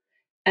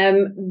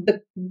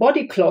 the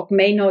body clock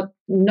may not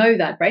know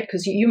that, right?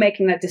 Because you're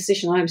making that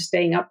decision, I'm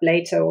staying up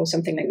later or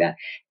something like that.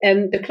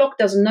 The clock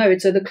doesn't know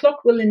it. So the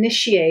clock will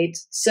initiate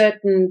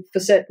certain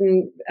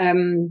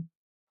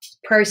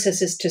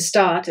processes to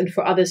start and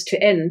for others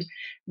to end,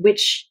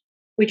 which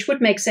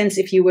would make sense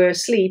if you were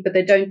asleep, but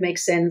they don't make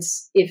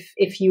sense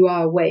if you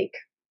are awake.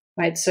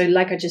 Right. So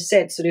like I just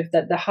said, sort of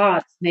that the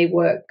heart may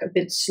work a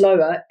bit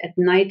slower at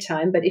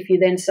nighttime, but if you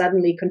then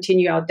suddenly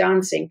continue out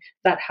dancing,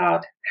 that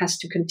heart has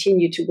to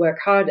continue to work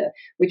harder,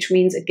 which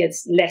means it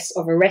gets less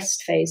of a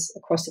rest phase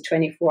across the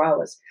 24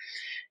 hours.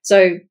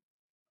 So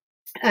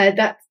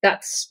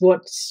that's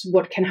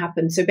what can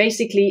happen. So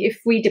basically, if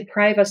we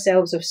deprive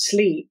ourselves of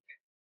sleep,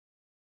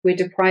 we're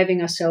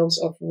depriving ourselves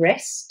of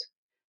rest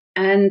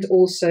and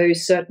also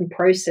certain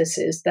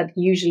processes that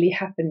usually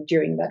happen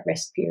during that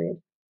rest period.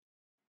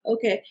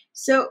 Okay,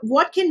 so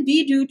what can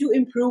we do to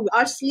improve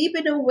our sleep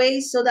in a way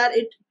so that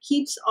it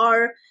keeps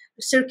our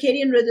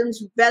circadian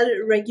rhythms well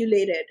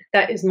regulated?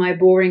 That is my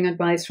boring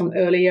advice from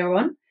earlier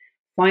on.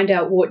 Find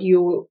out what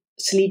your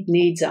sleep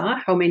needs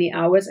are, how many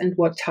hours and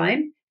what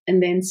time,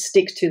 and then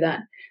stick to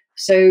that.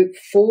 So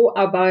for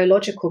our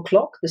biological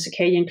clock, the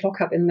circadian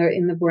clock up in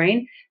the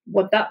brain,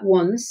 what that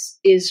wants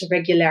is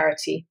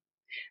regularity,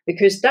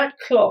 because that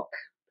clock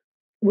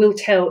will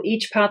tell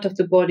each part of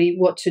the body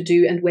what to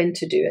do and when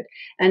to do it.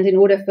 And in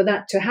order for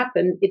that to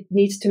happen, it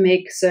needs to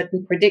make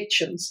certain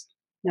predictions,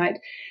 right?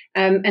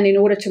 And in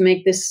order to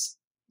make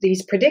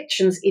these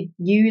predictions, it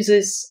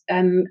uses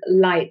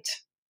light.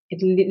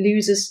 It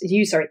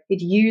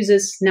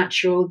uses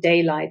natural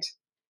daylight.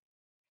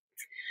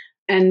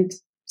 And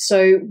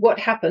so what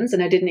happens,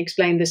 and I didn't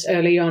explain this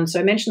early on,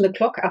 so I mentioned the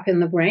clock up in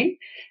the brain.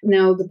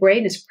 Now, the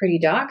brain is pretty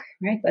dark,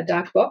 right, that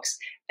dark box.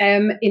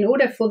 In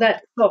order for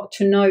that clock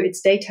to know it's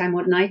daytime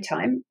or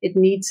nighttime, it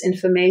needs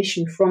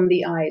information from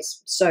the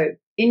eyes. So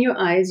in your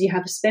eyes, you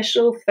have a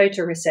special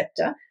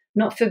photoreceptor,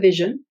 not for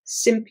vision,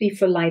 simply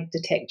for light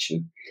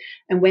detection.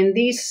 And when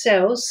these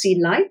cells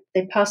see light,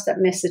 they pass that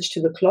message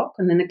to the clock,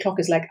 and then the clock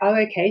is like, oh,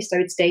 okay, so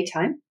it's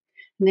daytime.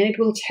 And then it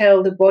will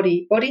tell the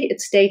body,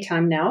 it's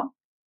daytime now.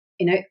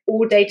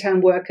 All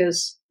daytime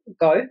workers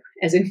go,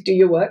 as in do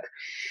your work.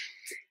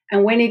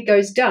 And when it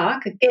goes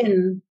dark,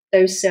 again,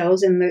 those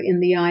cells in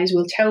the eyes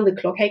will tell the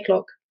clock, hey,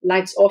 clock,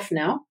 lights off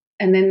now.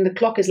 And then the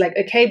clock is like,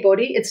 okay,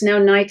 body, it's now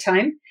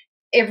nighttime.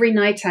 Every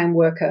nighttime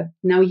worker,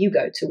 now you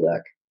go to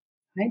work.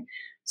 Right?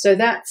 So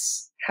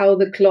that's how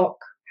the clock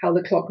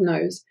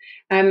knows.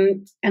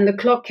 And the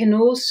clock can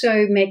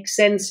also make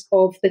sense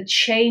of the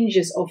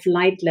changes of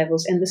light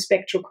levels and the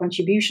spectral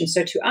contribution.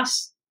 So to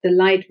us, the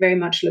light very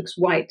much looks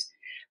white.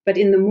 But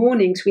in the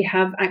mornings, we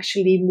have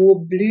actually more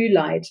blue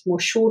light, more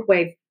short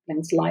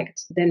wavelength light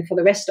than for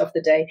the rest of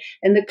the day.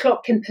 And the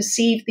clock can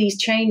perceive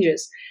these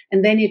changes.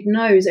 And then it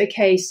knows,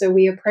 okay, so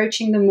we're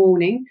approaching the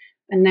morning,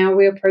 and now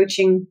we're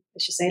approaching,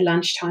 let's just say,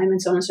 lunchtime, and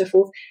so on and so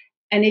forth.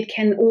 And it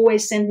can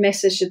always send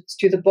messages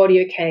to the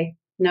body, okay,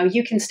 now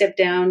you can step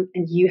down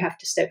and you have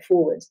to step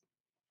forward.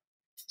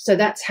 So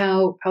that's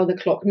how the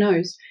clock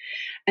knows.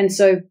 And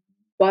so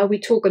while we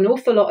talk an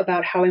awful lot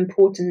about how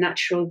important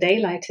natural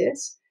daylight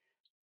is,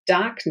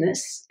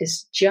 darkness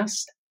is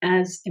just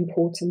as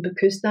important,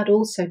 because that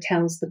also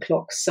tells the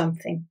clock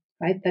something,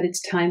 right? That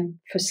it's time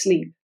for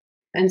sleep.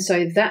 And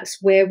so that's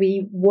where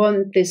we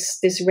want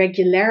this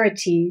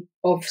regularity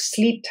of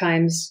sleep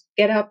times.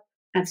 Get up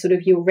at sort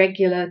of your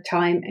regular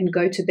time and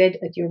go to bed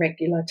at your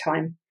regular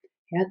time.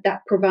 Yeah,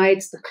 that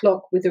provides the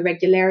clock with a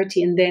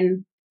regularity, and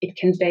then it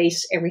can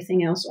base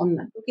everything else on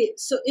that. Okay,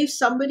 so if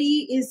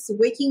somebody is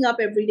waking up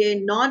every day,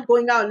 not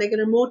going out, like a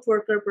remote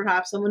worker,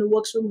 perhaps someone who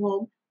works from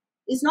home,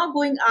 is not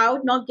going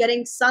out, not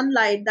getting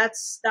sunlight, that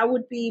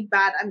would be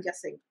bad, I'm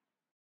guessing.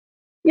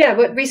 Yeah,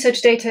 what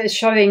research data is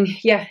showing,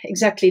 yeah,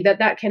 exactly,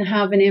 that can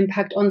have an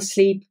impact on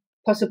sleep,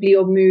 possibly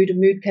on mood.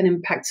 Mood can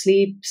impact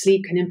sleep,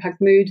 sleep can impact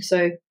mood.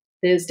 So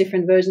there's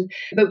different versions.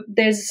 But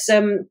there's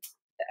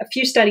a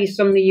few studies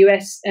from the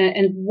US,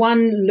 and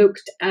one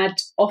looked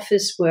at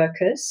office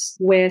workers,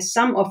 where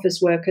some office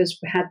workers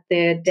had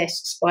their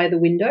desks by the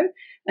window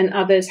and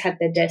others had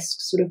their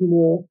desks sort of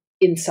more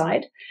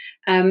inside.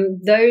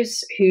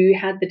 Those who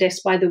had the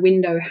desk by the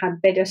window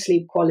had better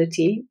sleep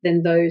quality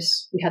than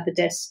those who had the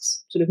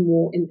desks sort of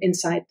more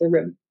inside the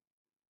room.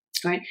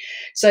 Right.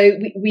 So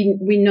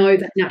we know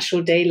that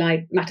natural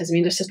daylight matters. I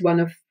mean, that's just one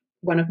of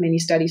many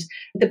studies.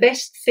 The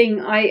best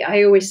thing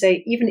I always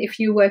say, even if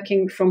you're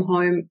working from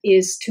home,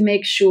 is to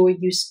make sure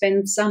you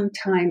spend some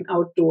time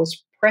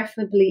outdoors,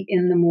 preferably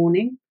in the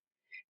morning.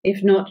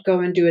 If not, go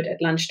and do it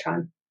at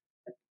lunchtime,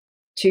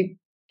 to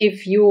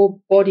give your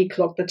body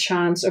clock the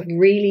chance of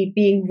really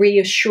being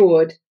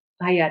reassured,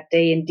 that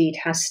day indeed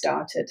has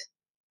started.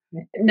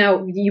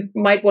 Now, you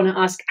might want to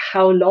ask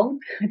how long.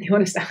 The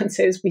honest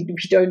answer is we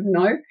don't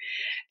know.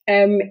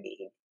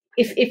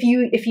 If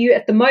you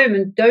at the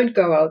moment don't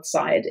go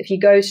outside, if you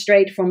go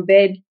straight from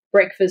bed,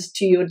 breakfast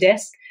to your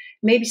desk,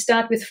 maybe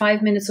start with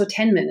 5 minutes or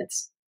 10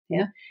 minutes,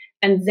 yeah,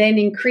 and then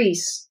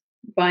increase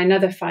by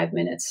another 5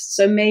 minutes.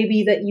 So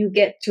maybe that you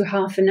get to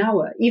half an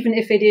hour, even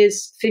if it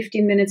is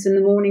 15 minutes in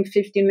the morning,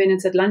 15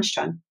 minutes at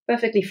lunchtime,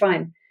 perfectly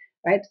fine,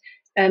 right?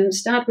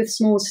 Start with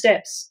small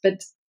steps,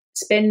 but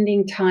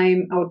spending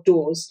time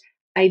outdoors,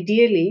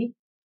 ideally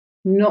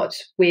not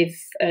with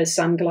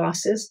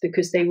sunglasses,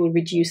 because they will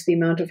reduce the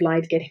amount of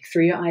light getting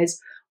through your eyes.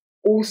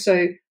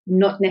 Also,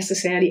 not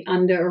necessarily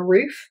under a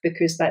roof,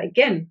 because that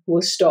again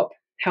will stop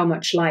how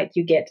much light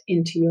you get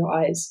into your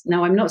eyes.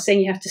 Now, I'm not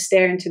saying you have to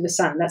stare into the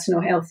sun. That's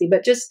not healthy,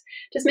 but just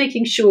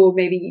making sure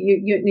maybe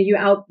you're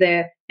out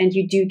there and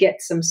you do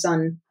get some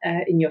sun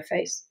in your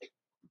face.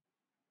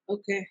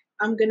 Okay,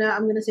 I'm gonna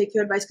take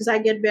your advice, because I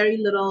get very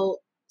little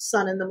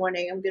sun in the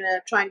morning. I'm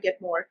gonna try and get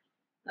more.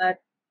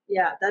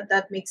 Yeah,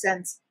 that makes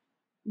sense.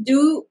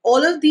 Do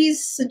all of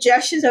these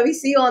suggestions that we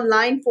see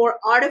online for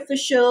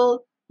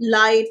artificial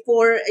light,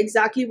 for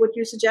exactly what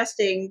you're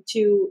suggesting,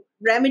 to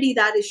remedy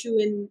that issue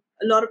in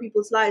a lot of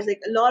people's lives?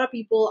 Like, a lot of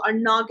people are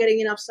not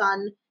getting enough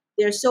sun.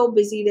 They're so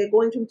busy. They're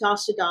going from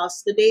task to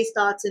task. The day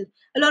starts, and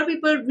a lot of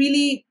people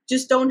really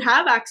just don't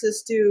have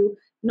access to,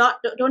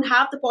 don't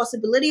have the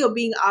possibility of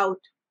being out,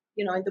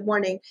 in the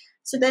morning.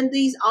 So then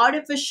these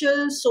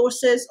artificial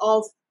sources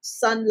of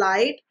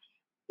sunlight,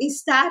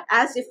 is that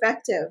as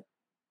effective?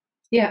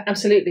 Yeah,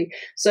 absolutely.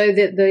 So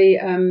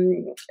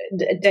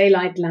the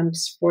daylight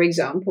lamps, for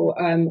example,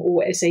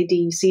 or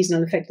SAD,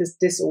 seasonal affective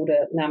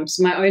disorder lamps.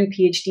 My own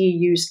PhD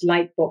used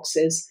light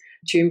boxes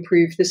to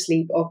improve the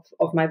sleep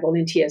of my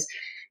volunteers.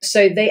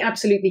 So they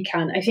absolutely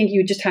can. I think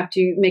you just have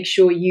to make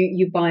sure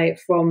you buy it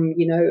from,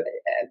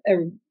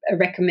 a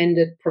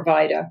recommended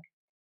provider,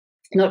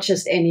 not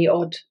just any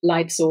odd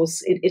light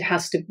source. It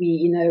has to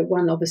be,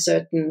 one of a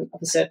certain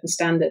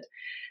standard.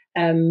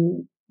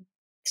 Um,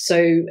 so,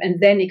 and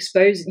then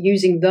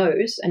using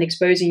those and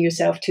exposing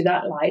yourself to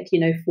that light,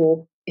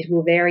 for, it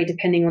will vary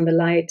depending on the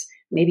light,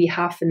 maybe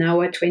half an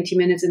hour, 20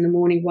 minutes in the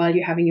morning while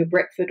you're having your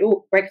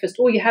breakfast,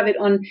 or you have it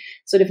on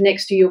sort of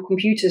next to your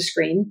computer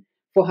screen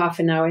for half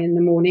an hour in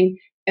the morning.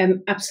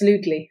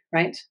 Absolutely.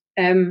 Right.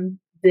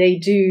 They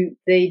do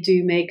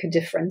make a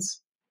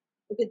difference.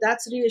 Okay,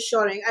 that's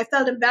reassuring. I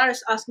felt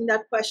embarrassed asking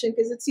that question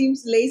because it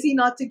seems lazy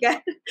not to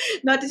get,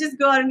 not to just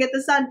go out and get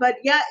the sun. But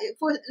yeah,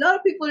 for a lot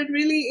of people, it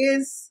really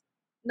is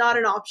not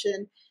an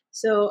option.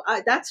 So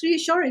that's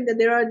reassuring that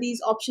there are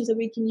these options that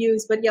we can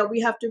use. But yeah,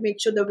 we have to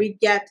make sure that we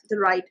get the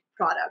right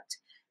product.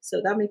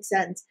 So that makes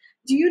sense.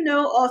 Do you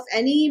know of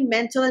any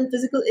mental and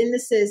physical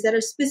illnesses that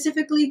are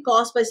specifically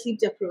caused by sleep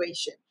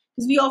deprivation?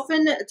 Because we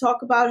often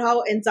talk about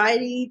how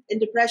anxiety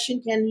and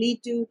depression can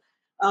lead to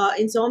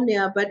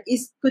insomnia, but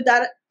could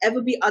that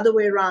ever be other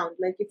way around?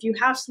 Like if you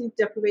have sleep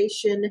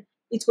deprivation,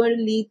 it's going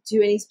to lead to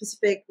any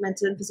specific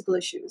mental and physical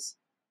issues.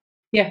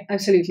 Yeah,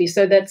 absolutely.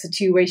 So that's a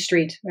two-way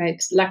street,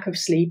 right? Lack of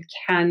sleep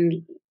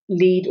can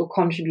lead or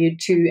contribute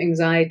to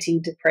anxiety,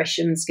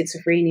 depression,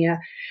 schizophrenia,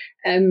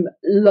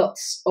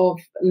 lots of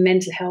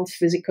mental health,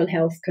 physical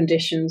health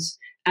conditions.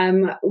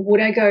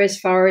 Would I go as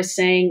far as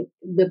saying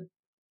the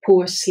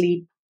poor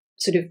sleep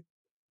sort of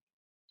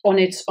on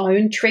its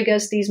own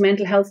triggers these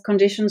mental health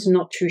conditions?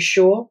 Not too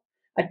sure.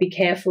 I'd be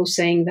careful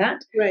saying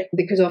that, right?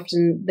 Because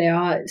often there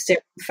are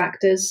several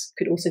factors,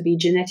 could also be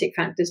genetic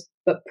factors,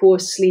 but poor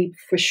sleep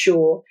for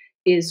sure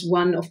is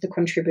one of the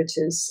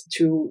contributors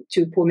to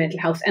poor mental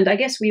health. And I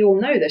guess we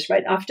all know this,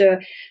 right? After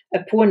a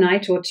poor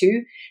night or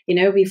two,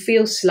 we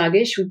feel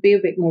sluggish, we'd be a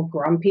bit more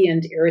grumpy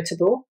and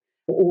irritable,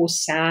 or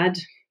sad,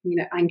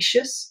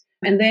 anxious.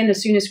 And then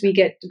as soon as we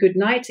get a good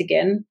night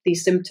again,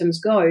 these symptoms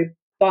go.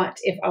 But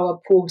if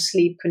our poor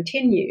sleep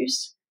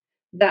continues,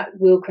 that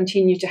will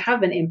continue to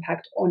have an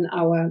impact on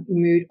our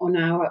mood, on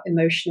our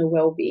emotional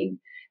well-being,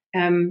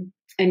 and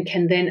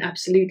can then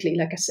absolutely,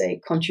 like I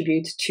say,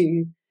 contribute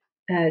to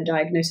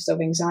diagnosis of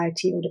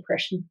anxiety or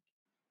depression.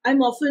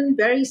 I'm often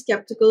very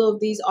skeptical of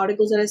these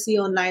articles that I see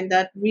online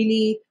that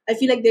really, I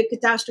feel like they're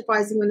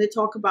catastrophizing when they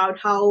talk about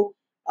how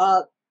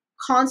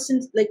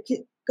constant,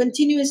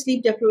 continuous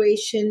sleep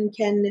deprivation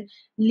can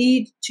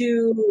lead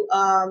to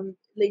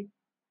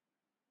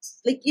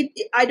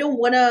I don't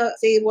want to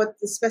say what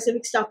the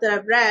specific stuff that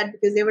I've read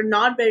because they were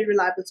not very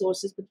reliable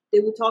sources, but they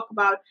will talk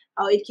about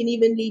how it can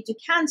even lead to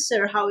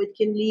cancer, how it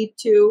can lead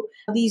to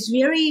these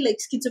very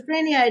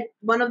schizophrenia.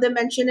 One of them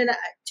mentioned, and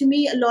to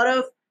me, a lot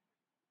of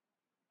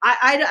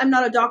I'm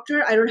not a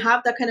doctor. I don't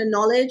have that kind of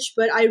knowledge,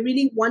 but I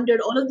really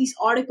wondered all of these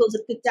articles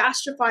that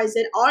catastrophize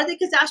it. Are they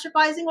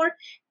catastrophizing, or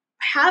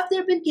have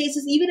there been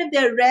cases, even if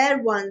they're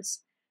rare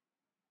ones,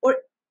 or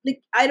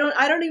I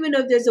don't even know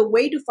if there's a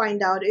way to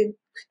find out if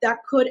that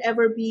could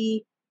ever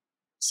be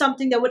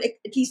something that would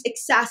at least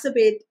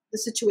exacerbate the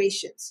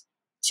situations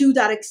to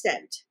that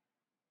extent.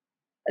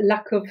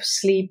 Lack of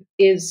sleep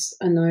is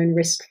a known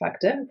risk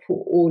factor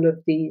for all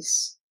of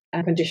these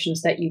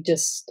conditions that you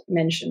just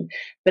mentioned.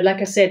 But like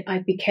I said,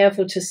 I'd be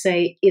careful to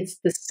say it's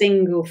the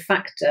single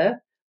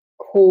factor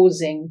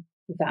causing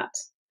that.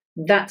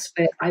 That's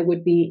where I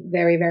would be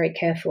very, very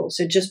careful.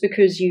 So just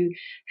because you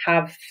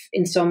have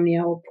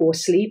insomnia or poor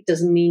sleep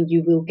doesn't mean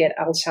you will get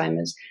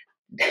Alzheimer's.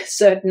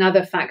 Certain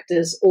other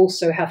factors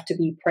also have to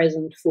be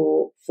present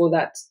for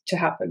that to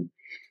happen.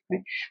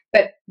 Right?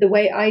 But the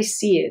way I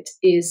see it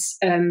is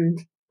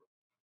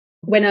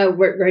when I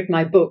wrote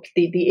my book,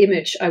 the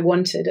image I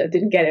wanted, I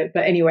didn't get it,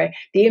 but anyway,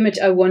 the image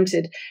I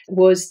wanted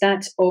was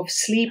that of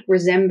sleep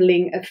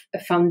resembling a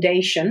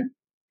foundation.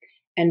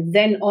 And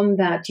then on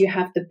that, you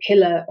have the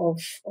pillar of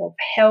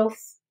health,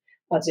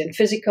 as in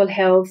physical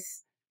health,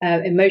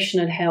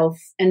 emotional health,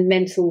 and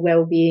mental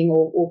well-being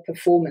or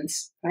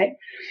performance, right?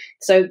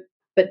 So,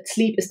 but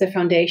sleep is the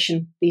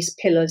foundation these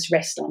pillars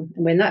rest on.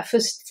 And when that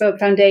first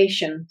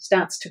foundation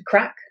starts to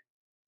crack,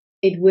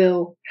 it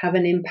will have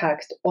an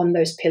impact on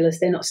those pillars.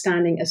 They're not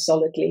standing as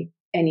solidly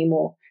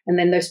anymore. And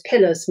then those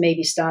pillars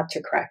maybe start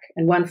to crack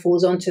and one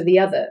falls onto the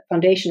other.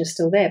 Foundation is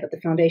still there, but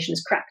the foundation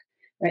is cracked,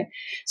 right?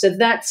 So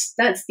that's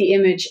the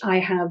image I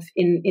have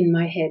in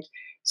my head.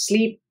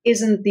 Sleep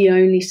isn't the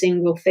only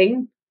single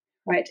thing,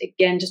 right?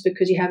 Again, just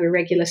because you have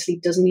irregular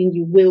sleep doesn't mean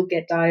you will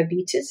get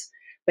diabetes.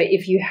 But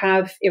if you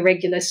have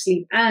irregular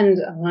sleep and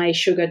a high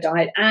sugar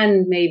diet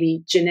and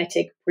maybe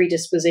genetic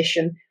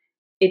predisposition,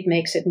 it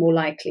makes it more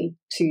likely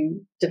to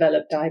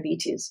develop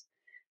diabetes.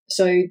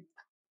 So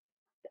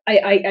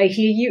I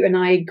hear you and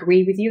I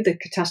agree with you that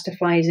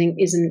catastrophizing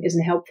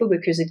isn't helpful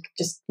because it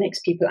just makes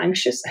people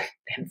anxious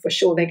and for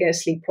sure they get a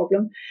sleep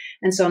problem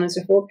and so on and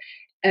so forth.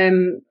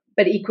 But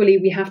But equally,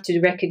 we have to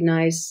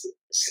recognize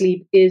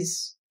sleep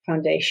is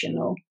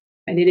foundational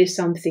and it is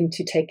something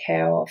to take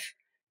care of,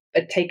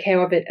 but take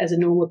care of it as a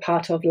normal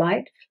part of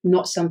life,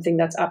 not something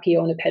that's up here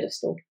on a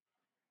pedestal.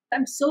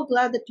 I'm so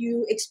glad that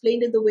you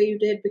explained it the way you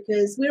did,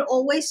 because we're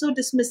always so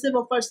dismissive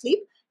of our sleep.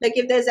 Like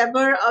if there's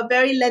ever a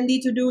very lengthy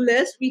to-do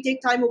list, we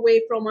take time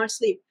away from our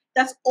sleep.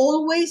 That's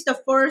always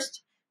the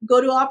first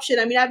go-to option.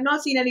 I mean, I've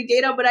not seen any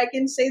data, but I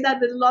can say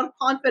that with a lot of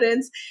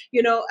confidence.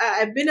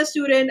 I've been a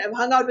student, I've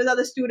hung out with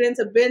other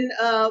students, I've been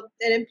an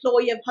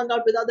employee, I've hung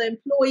out with other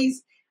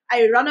employees.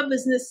 I run a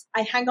business,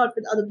 I hang out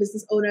with other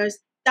business owners.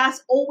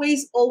 That's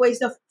always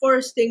the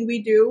first thing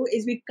we do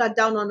is we cut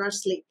down on our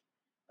sleep.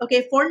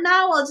 Okay, for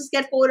now, I'll just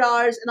get 4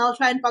 hours and I'll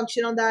try and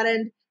function on that.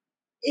 And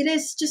it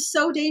is just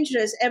so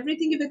dangerous.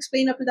 Everything you've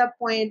explained up to that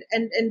point,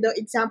 and the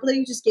example that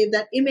you just gave,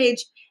 that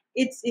image,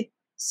 it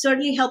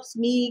certainly helps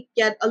me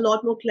get a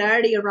lot more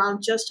clarity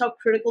around just how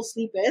critical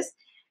sleep is.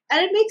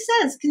 And it makes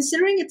sense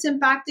considering it's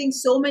impacting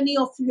so many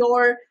of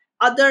your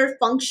other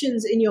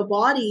functions in your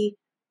body.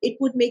 It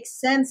would make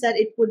sense that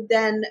it would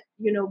then,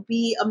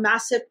 be a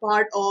massive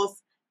part of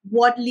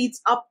what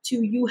leads up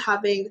to you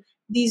having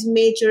these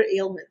major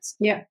ailments.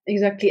 Yeah,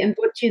 exactly. And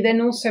what you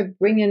then also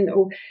bring in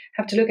or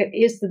have to look at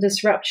is the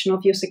disruption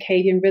of your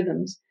circadian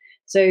rhythms.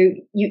 So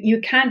you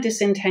can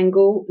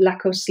disentangle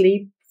lack of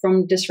sleep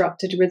from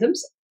disrupted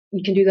rhythms.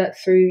 You can do that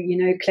through,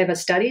 clever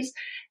studies,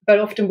 but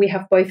often we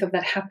have both of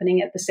that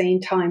happening at the same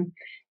time.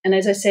 And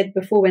as I said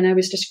before, when I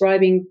was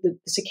describing the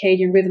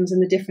circadian rhythms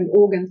and the different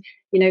organs,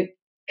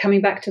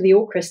 coming back to the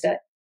orchestra,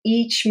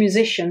 each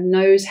musician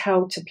knows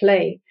how to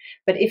play.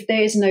 But if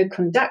there is no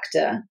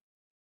conductor,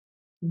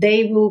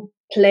 they will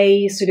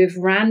play sort of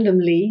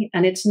randomly,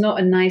 and it's not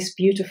a nice,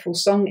 beautiful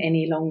song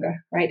any longer,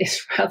 right?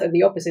 It's rather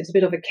the opposite. It's a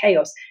bit of a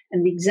chaos.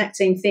 And the exact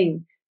same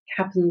thing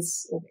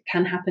happens or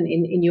can happen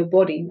in your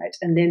body, right?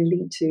 And then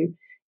lead to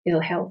ill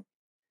health.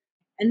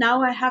 And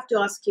now I have to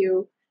ask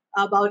you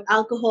about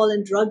alcohol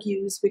and drug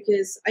use,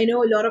 because I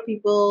know a lot of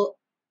people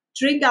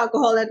drink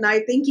alcohol at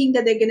night thinking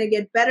that they're going to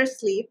get better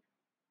sleep.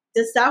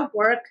 Does that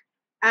work?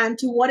 And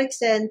to what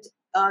extent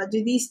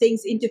do these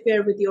things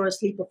interfere with your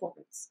sleep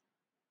performance?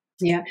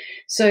 Yeah.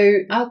 So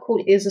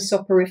alcohol is a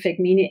soporific,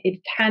 meaning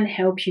it can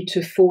help you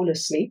to fall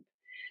asleep.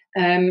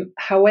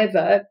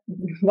 However,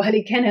 while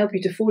it can help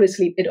you to fall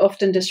asleep, it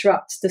often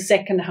disrupts the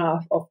second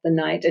half of the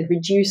night and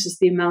reduces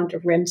the amount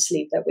of REM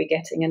sleep that we're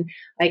getting. And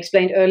I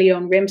explained earlier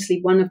on, REM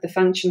sleep, one of the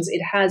functions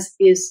it has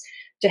is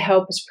to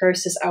help us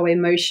process our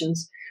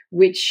emotions,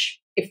 which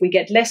if we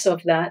get less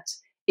of that,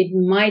 it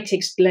might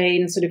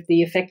explain sort of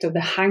the effect of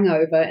the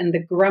hangover and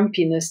the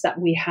grumpiness that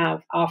we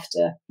have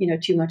after,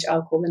 too much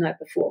alcohol the night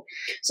before.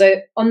 So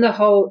on the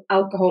whole,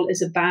 alcohol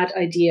is a bad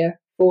idea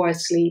for our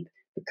sleep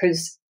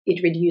because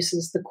it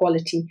reduces the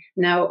quality.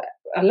 Now,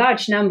 a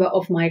large number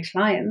of my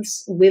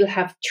clients will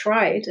have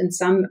tried, and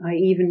some are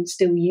even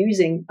still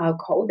using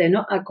alcohol. They're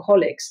not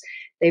alcoholics.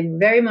 They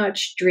very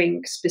much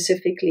drink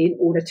specifically in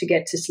order to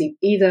get to sleep,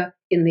 either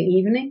in the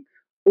evening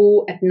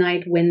or at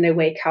night when they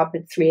wake up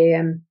at 3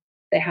 a.m.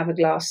 They have a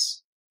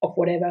glass of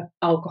whatever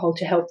alcohol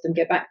to help them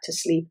get back to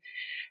sleep.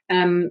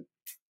 And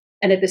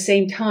at the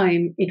same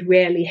time, it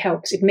rarely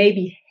helps. It may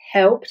be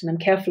helped, and I'm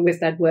careful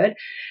with that word,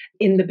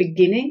 in the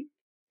beginning,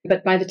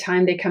 but by the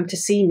time they come to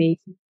see me,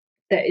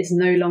 it's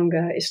no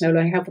longer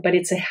helpful. But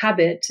it's a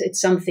habit. It's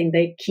something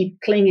they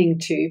keep clinging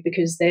to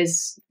because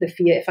there's the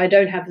fear. If I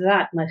don't have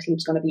that, my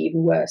sleep's going to be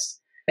even worse.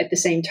 At the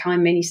same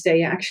time, many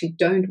say I actually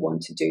don't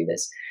want to do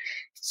this.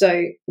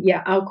 So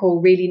yeah, alcohol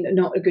really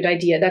not a good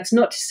idea. That's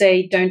not to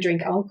say don't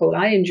drink alcohol.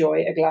 I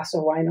enjoy a glass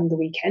of wine on the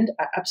weekend.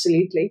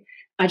 Absolutely.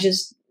 I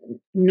just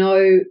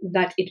know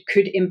that it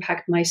could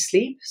impact my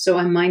sleep. So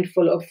I'm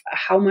mindful of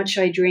how much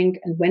I drink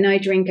and when I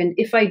drink. And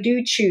if I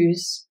do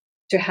choose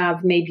to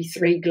have maybe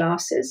 3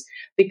 glasses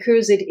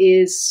because it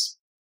is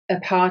a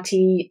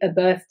party, a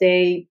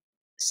birthday,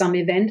 some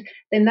event,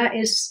 then that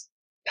is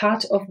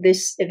part of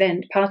this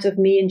event, part of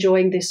me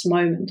enjoying this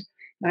moment.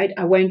 Right?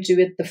 I won't do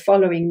it the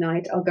following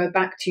night. I'll go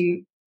back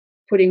to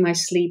putting my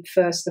sleep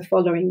first the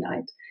following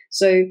night.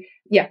 So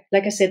yeah,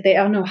 like I said,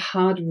 there are no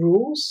hard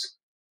rules.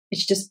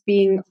 It's just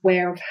being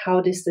aware of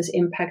how does this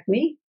impact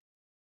me,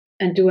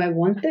 and do I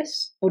want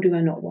this or do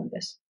I not want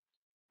this?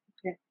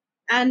 Okay.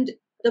 And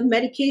the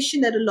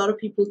medication that a lot of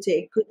people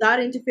take, could that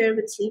interfere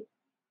with sleep?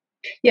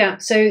 Yeah,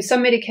 so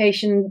some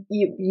medication,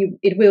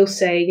 it will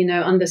say,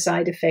 under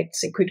side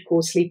effects, it could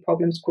cause sleep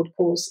problems, could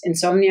cause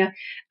insomnia.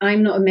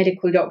 I'm not a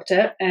medical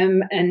doctor,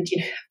 and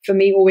for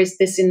me, always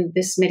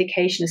this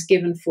medication is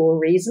given for a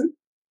reason.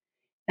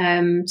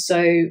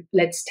 So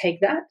let's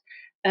take that.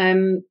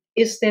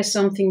 Is there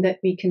something that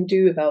we can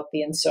do about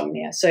the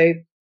insomnia? So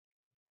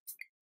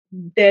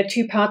there are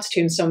 2 parts to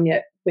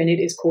insomnia when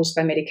it is caused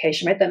by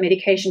medication, right? That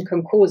medication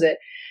can cause it.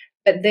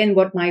 But then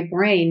what my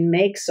brain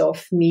makes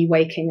of me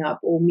waking up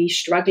or me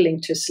struggling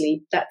to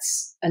sleep,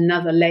 that's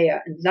another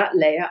layer. And that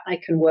layer I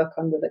can work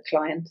on with a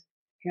client.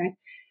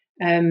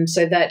 Okay?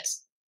 So that,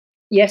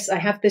 yes, I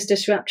have this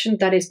disruption.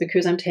 That is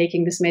because I'm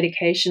taking this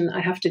medication. I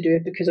have to do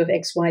it because of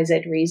X, Y,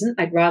 Z reason.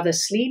 I'd rather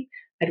sleep.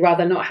 I'd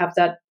rather not have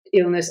that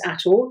illness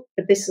at all,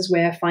 but this is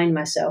where I find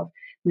myself.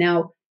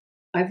 Now,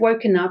 I've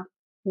woken up.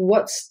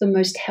 What's the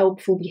most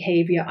helpful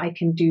behavior I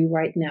can do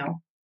right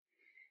now?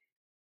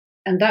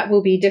 And that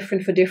will be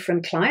different for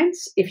different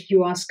clients. If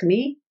you ask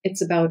me,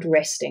 it's about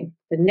resting.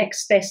 The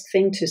next best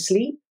thing to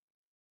sleep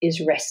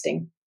is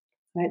resting,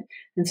 right?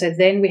 And so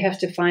then we have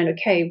to find,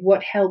 okay,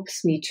 what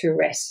helps me to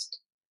rest?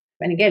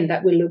 And again,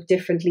 that will look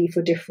differently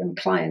for different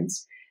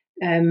clients.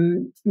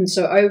 And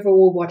so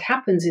overall, what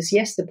happens is,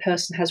 yes, the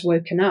person has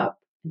woken up,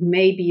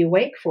 may be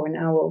awake for an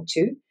hour or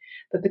two,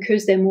 but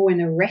because they're more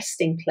in a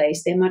resting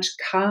place, they're much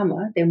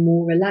calmer, they're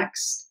more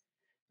relaxed,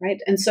 right?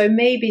 And so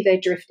maybe they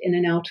drift in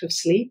and out of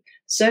sleep.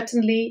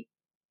 Certainly,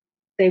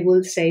 they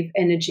will save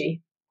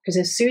energy, because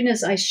as soon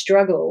as I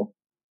struggle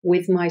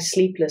with my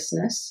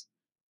sleeplessness,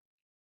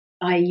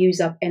 I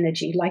use up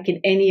energy, like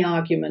in any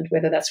argument,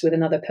 whether that's with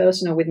another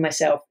person or with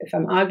myself. If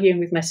I'm arguing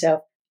with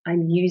myself,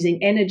 I'm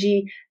using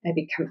energy. I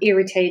become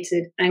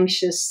irritated,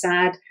 anxious,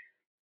 sad.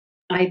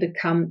 I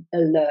become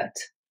alert,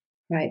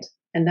 right?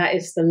 And that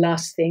is the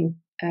last thing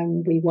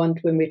we want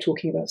when we're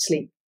talking about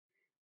sleep.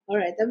 All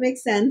right, that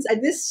makes sense.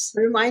 This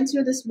reminds me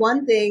of this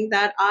one thing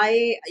that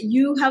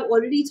you have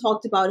already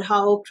talked about,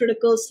 how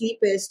critical sleep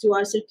is to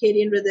our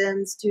circadian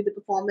rhythms, to the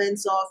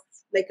performance of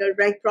like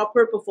a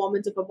proper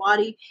performance of our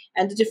body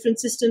and the different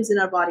systems in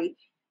our body.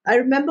 I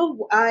remember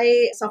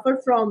I suffered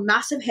from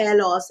massive hair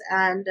loss,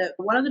 and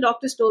one of the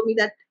doctors told me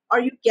that, are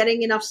you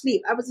getting enough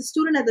sleep? I was a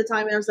student at the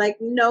time, and I was like,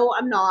 no,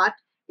 I'm not.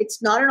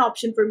 It's not an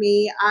option for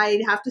me.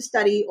 I have to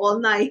study all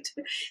night.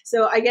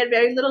 So I get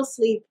very little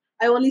sleep.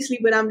 I only sleep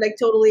when I'm like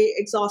totally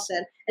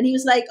exhausted. And he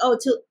was like, oh,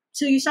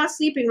 till you start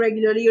sleeping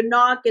regularly, you're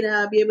not going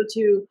to be able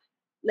to,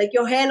 like,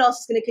 your hair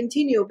loss is going to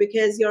continue,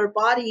 because your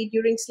body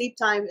during sleep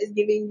time is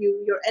giving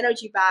you your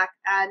energy back,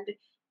 and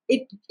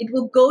it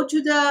will go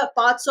to the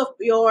parts of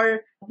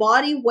your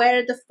body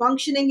where the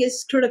functioning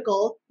is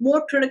critical,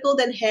 more critical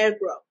than hair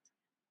growth.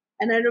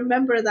 And I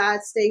remember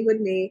that staying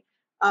with me.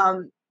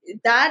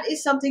 That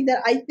is something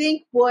that I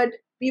think would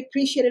be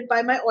appreciated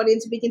by my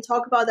audience. We can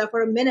talk about that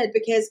for a minute,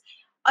 because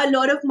a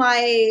lot of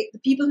the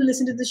people who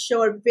listen to this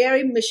show are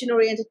very mission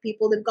oriented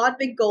people. They've got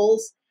big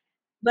goals,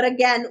 but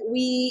again,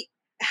 we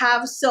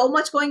have so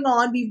much going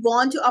on. We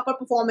want to up our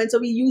performance, so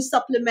we use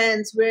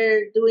supplements.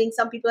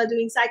 Some people are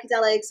doing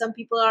psychedelics, some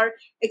people are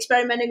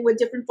experimenting with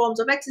different forms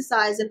of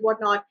exercise and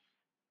whatnot.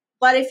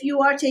 But if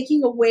you are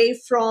taking away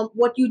from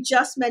what you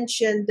just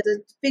mentioned,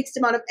 the fixed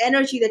amount of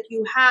energy that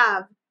you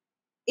have,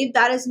 if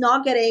that is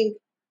not getting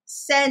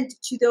sent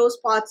to those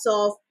parts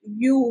of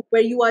you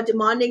where you are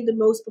demanding the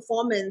most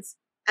performance,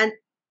 and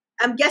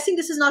I'm guessing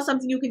this is not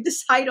something you can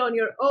decide on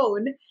your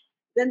own,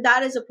 then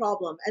that is a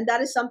problem. And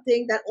that is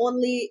something that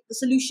the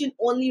solution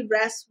only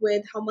rests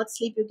with how much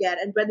sleep you get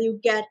and whether you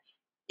get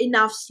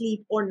enough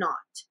sleep or not.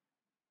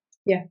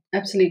 Yeah,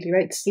 absolutely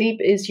right. Sleep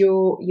is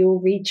your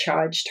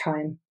recharge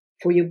time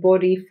for your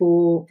body,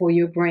 for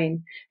your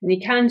brain. And you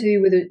can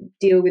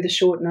deal with a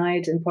short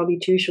night and probably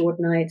 2 short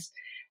nights.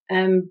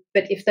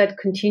 But if that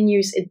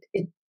continues,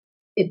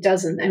 it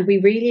doesn't. And we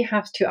really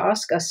have to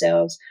ask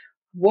ourselves,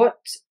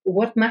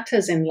 what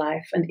matters in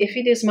life? And if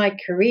it is my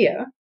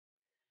career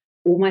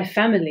or my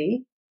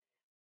family,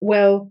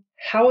 well,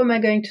 how am I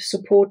going to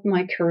support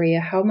my career?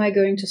 How am I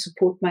going to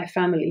support my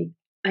family?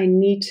 I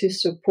need to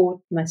support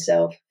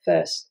myself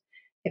first.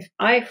 If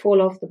I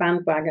fall off the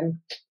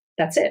bandwagon,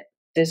 that's it.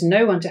 There's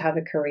no one to have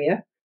a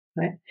career,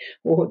 right?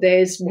 Or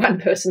there's one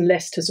person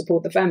less to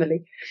support the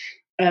family.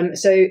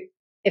 So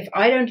if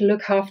I don't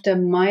look after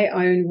my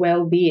own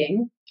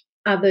well-being,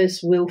 others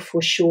will for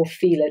sure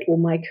feel it, or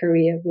my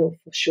career will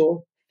for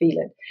sure feel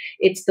it.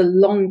 It's the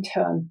long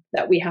term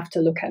that we have to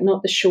look at,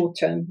 not the short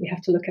term. We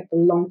have to look at the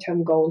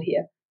long-term goal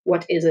here.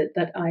 What is it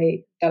that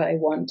I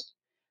want?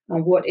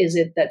 And what is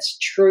it that's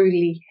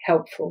truly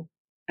helpful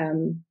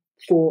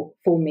for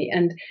me?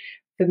 And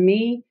for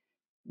me,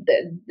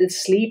 the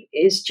sleep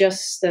is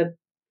just the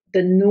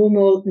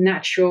normal,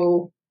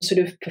 natural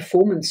sort of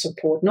performance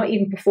support, not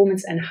even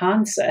performance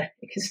enhancer.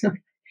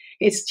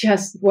 It's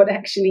just what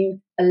actually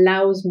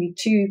allows me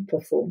to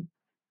perform.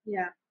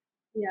 Yeah.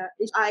 Yeah.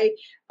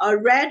 I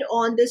read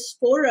on this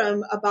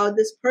forum about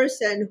this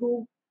person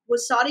who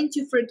was starting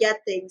to forget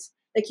things.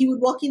 Like, he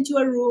would walk into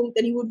a room,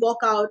 then he would walk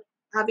out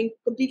having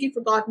completely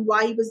forgotten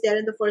why he was there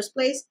in the first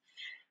place.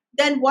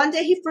 Then one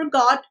day he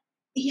forgot,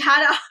 he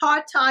had a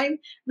hard time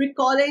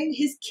recalling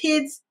his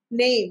kid's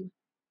name.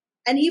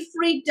 And he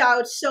freaked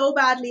out so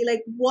badly,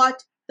 like,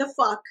 what the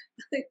fuck?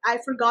 I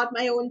forgot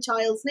my own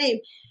child's name.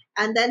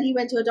 And then he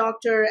went to a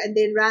doctor, and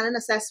they ran an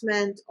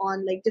assessment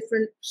on like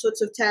different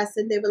sorts of tests,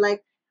 and they were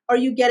like, are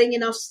you getting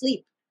enough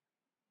sleep?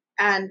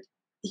 And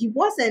he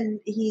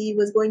wasn't. He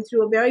was going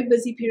through a very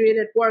busy period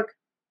at work,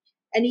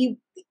 and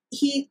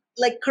he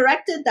like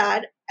corrected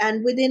that,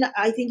 and within,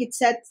 I think it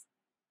said,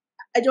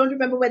 I don't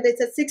remember whether it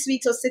said 6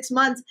 weeks or 6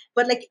 months,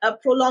 but like a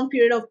prolonged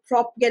period of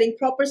getting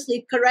proper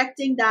sleep,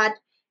 correcting that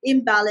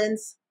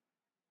imbalance,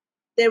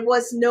 there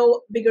was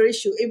no bigger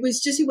issue. It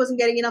was just he wasn't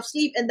getting enough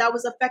sleep, and that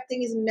was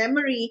affecting his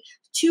memory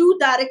to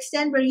that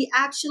extent where he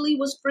actually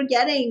was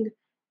forgetting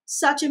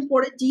such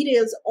important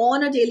details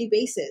on a daily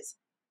basis.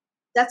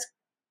 That's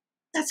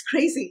that's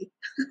crazy.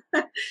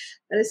 That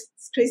is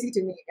it's crazy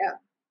to me. Yeah.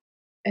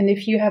 And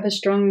if you have a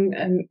strong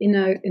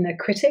inner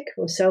critic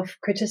or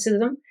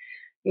self-criticism,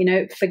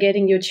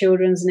 forgetting your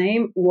children's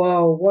name,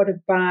 whoa, what a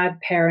bad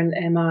parent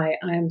am I?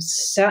 I am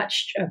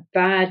such a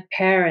bad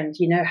parent.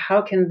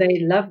 How can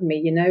they love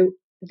me?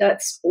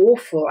 That's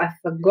awful. I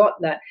forgot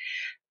that.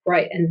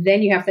 Right. And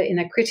then you have the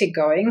inner critic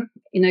going.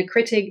 Inner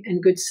critic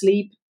and good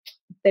sleep,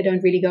 they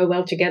don't really go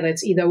well together.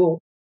 It's either or,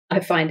 I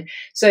find.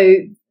 So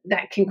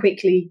that can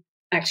quickly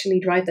actually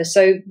drive this.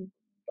 So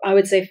I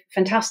would say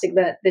fantastic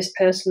that this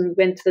person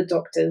went to the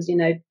doctors,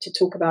 to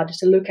talk about it,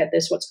 to look at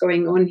this, what's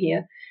going on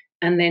here,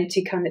 and then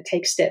to kind of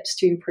take steps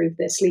to improve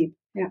their sleep.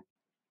 Yeah.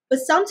 But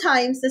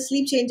sometimes the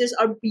sleep changes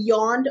are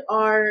beyond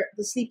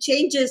the sleep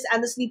changes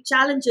and the sleep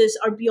challenges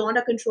are beyond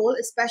our control,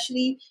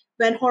 especially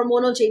when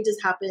hormonal changes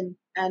happen.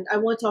 And I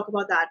want to talk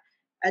about that.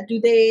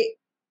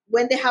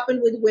 When they happen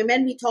with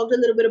women, we talked a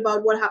little bit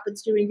about what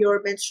happens during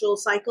your menstrual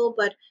cycle,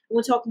 but I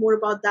want to talk more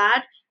about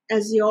that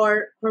as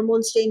your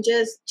hormones change.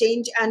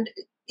 And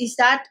is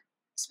that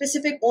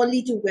specific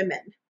only to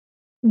women?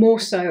 More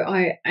so,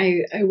 I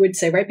would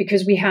say, right,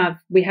 because we have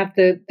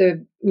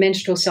the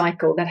menstrual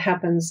cycle that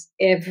happens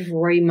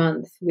every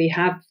month. We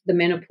have the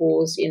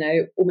menopause.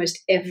 Almost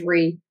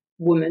every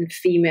woman,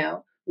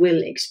 female,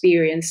 will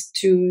experience.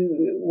 To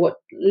what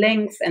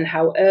length and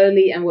how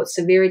early and what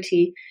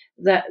severity,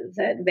 that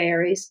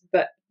varies.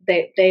 But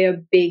they are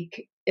big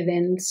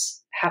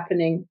events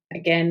happening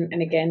again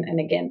and again and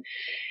again.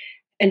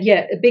 And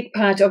yeah, a big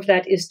part of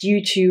that is due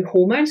to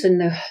hormones,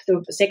 and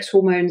the sex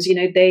hormones,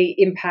 they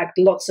impact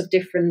lots of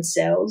different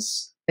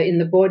cells in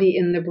the body,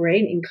 in the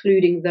brain,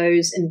 including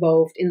those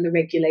involved in the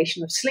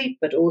regulation of sleep,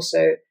 but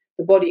also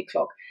the body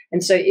clock.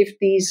 And so if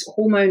these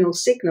hormonal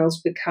signals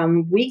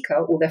become weaker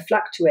or they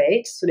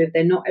fluctuate, sort of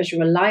they're not as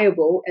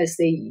reliable as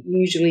they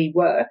usually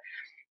were,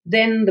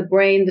 then the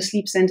brain, the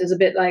sleep center is a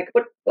bit like,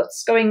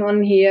 what's going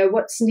on here?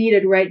 What's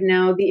needed right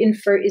now? The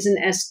info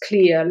isn't as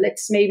clear.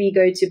 Let's maybe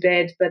go to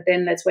bed, but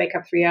then let's wake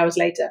up 3 hours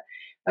later.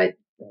 Right?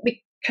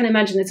 We can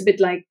imagine it's a bit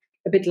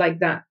like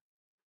that.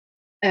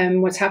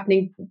 What's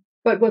happening,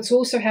 but what's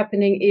also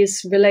happening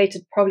is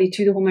related probably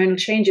to the hormonal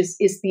changes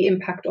is the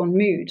impact on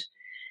mood.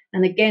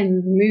 And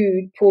again,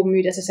 poor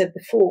mood, as I said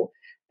before,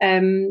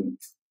 and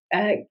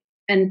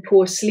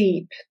poor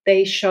sleep,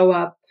 they show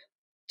up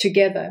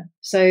together.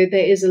 So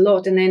there is a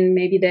lot. And then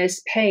maybe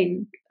there's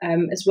pain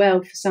as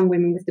well. For some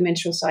women with the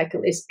menstrual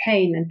cycle is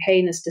pain, and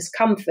pain is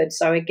discomfort.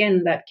 So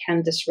again, that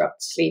can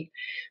disrupt sleep.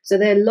 So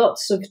there are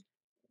lots of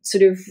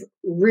sort of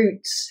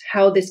routes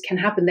how this can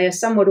happen. They are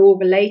somewhat all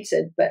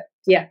related, but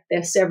yeah, there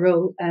are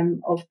several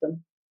of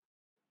them.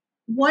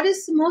 What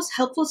is the most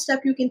helpful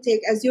step you can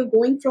take as you're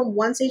going from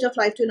one stage of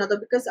life to another?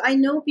 Because I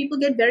know people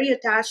get very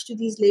attached to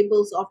these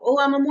labels of, oh,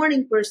 I'm a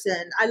morning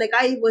person.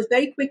 I was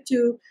very quick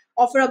to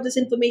offer up this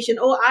information.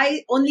 Oh,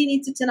 I only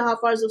need 6.5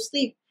 hours of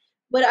sleep.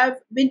 But I've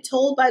been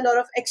told by a lot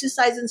of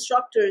exercise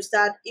instructors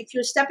that if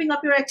you're stepping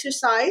up your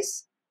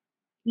exercise,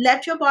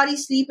 let your body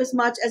sleep as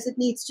much as it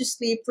needs to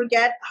sleep.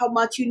 Forget how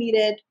much you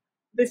needed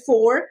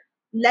before.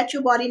 Let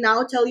your body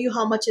now tell you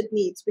how much it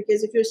needs.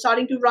 Because if you're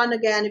starting to run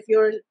again, if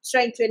you're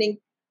strength training,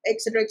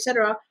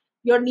 etc.,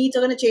 your needs are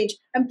going to change.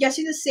 I'm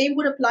guessing the same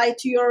would apply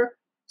to your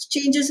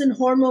changes in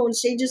hormones,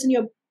 changes in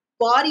your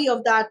body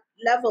of that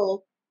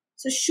level.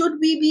 So should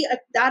we be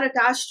that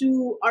attached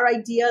to our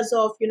ideas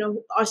of,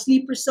 our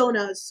sleep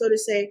personas, so to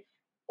say,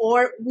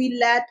 or we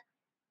let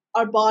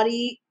our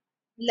body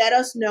let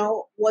us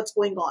know what's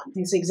going on?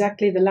 It's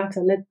exactly the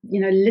latter.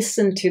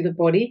 Listen to the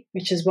body,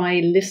 which is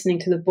why listening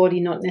to the body,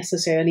 not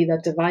necessarily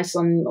that device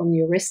on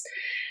your wrist.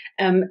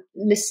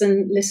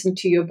 Listen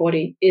to your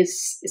body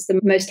is the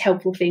most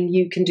helpful thing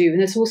you can do.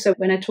 And it's also,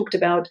 when I talked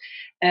about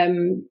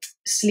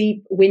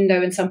sleep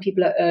window, and some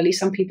people are early,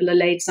 some people are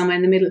late, somewhere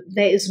in the middle,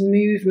 there is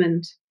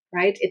movement,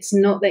 right? It's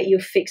not that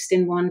you're fixed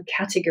in one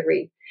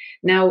category.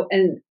 Now,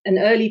 an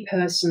early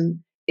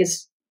person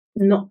is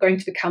not going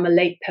to become a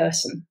late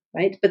person,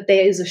 right? But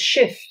there is a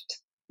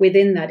shift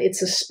within that.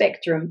 It's a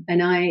spectrum,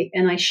 and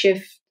I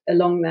shift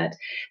along that.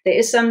 There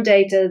is some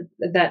data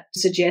that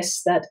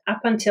suggests that up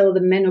until the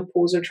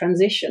menopausal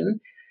transition,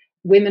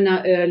 women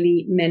are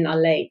early, men are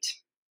late,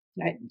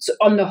 right? So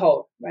on the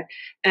whole, right?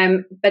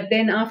 But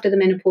then after the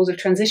menopausal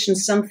transition,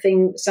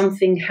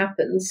 something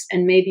happens,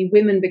 and maybe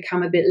women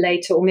become a bit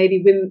later, or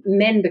maybe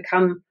men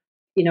become,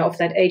 of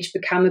that age,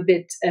 become a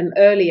bit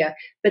earlier.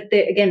 But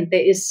there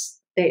is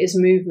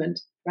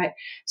movement, right?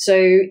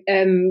 So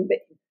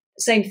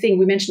same thing,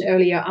 we mentioned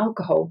earlier,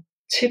 alcohol.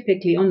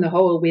 Typically, on the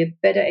whole, we're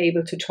better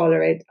able to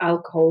tolerate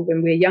alcohol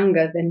when we're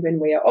younger than when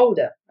we are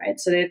older, right?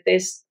 So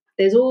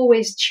there's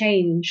always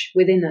change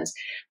within us.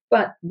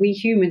 But we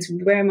humans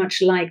very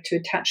much like to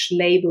attach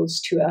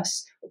labels to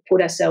us, or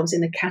put ourselves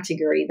in a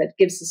category that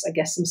gives us, I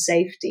guess, some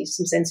safety,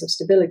 some sense of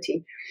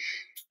stability.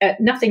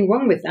 Nothing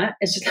wrong with that,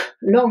 as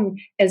long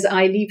as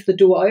I leave the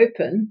door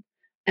open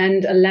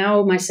and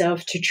allow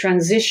myself to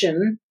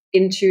transition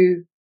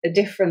into a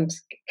different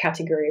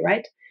category,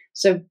 right?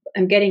 So what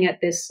I'm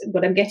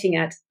getting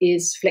at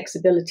is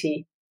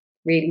flexibility.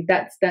 Really,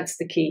 that's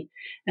the key.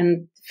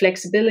 And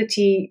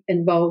flexibility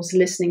involves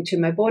listening to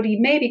my body,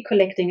 maybe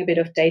collecting a bit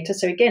of data.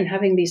 So again,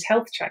 having these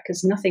health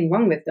trackers, nothing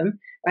wrong with them,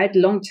 right?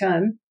 Long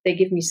term, they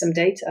give me some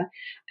data,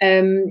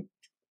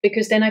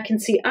 because then I can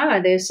see,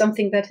 there's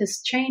something that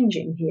is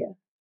changing here.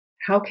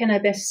 How can I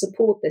best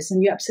support this?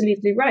 And you're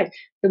absolutely right.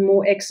 The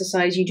more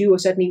exercise you do, or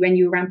certainly when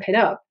you ramp it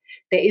up,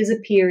 there is a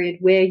period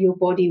where your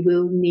body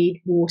will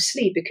need more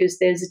sleep because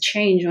there's a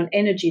change on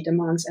energy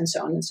demands and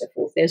so on and so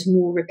forth. There's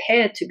more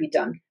repair to be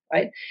done,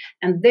 right?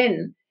 And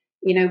then,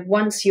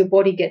 once your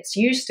body gets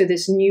used to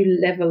this new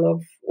level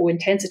of or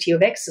intensity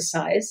of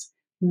exercise,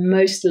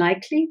 most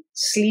likely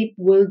sleep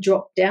will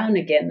drop down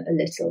again a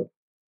little,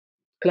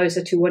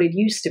 closer to what it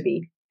used to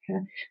be.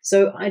 Yeah?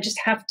 So I just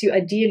have to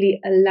ideally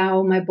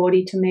allow my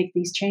body to make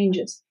these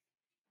changes.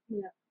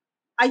 Yeah.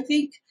 I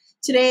think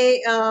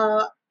today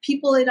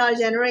people in our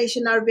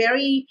generation they're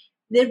very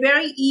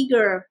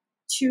eager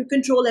to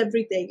control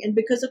everything, and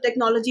because of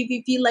technology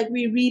we feel like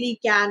we really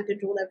can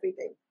control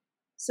everything.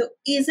 So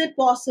is it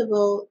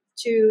possible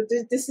to,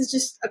 this is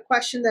just a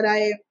question that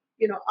I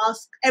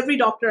ask every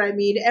doctor I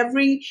meet,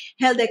 every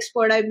health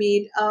expert I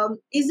meet,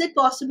 is it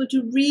possible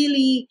to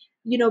really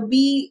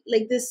be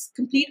like this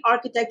complete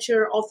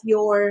architecture of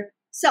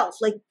yourself,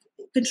 like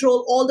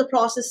control all the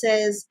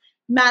processes,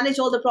 manage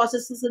all the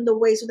processes in the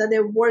way so that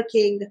they're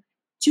working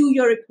to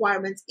your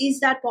requirements? Is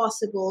that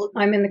possible?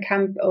 I'm in the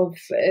camp of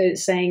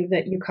saying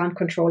that you can't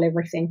control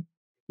everything.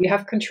 You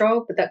have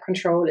control, but that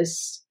control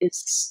is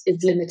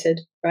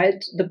limited,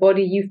 right? The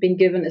body you've been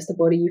given is the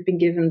body you've been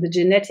given. The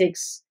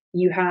genetics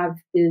you have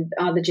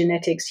are the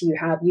genetics you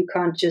have. You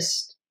can't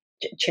just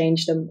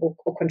change them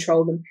or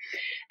control them.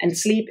 And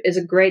sleep is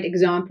a great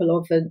example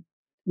of a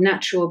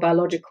natural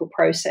biological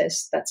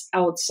process that's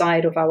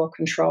outside of our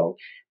control.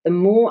 The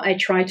more I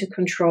try to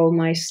control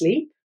my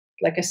sleep,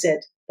 like I said,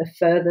 the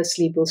further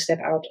sleep will step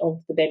out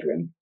of the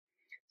bedroom.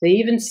 So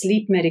even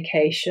sleep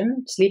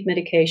medication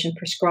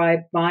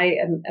prescribed by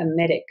a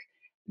medic,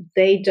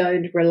 they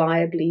don't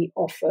reliably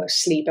offer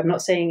sleep. I'm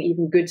not saying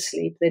even good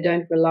sleep. They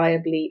don't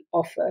reliably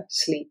offer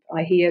sleep.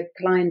 I hear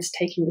clients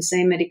taking the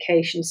same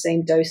medication,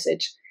 same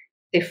dosage,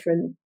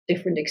 different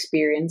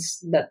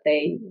experience that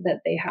they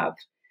have.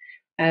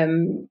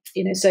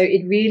 So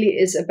it really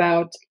is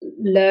about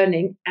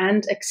learning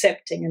and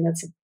accepting, and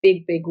that's a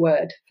big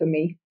word for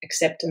me.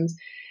 Acceptance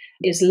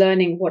is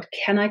learning what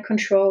can I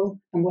control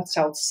and what's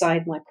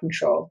outside my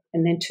control,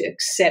 and then to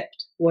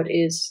accept what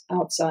is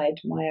outside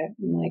my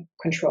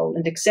control.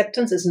 And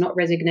acceptance is not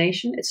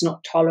resignation, it's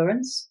not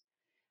tolerance.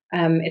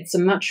 It's a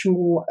much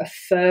more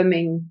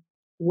affirming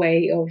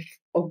way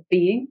of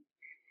being,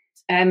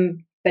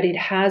 but it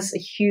has a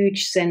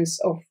huge sense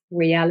of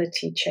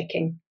reality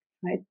checking.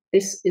 Right?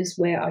 This is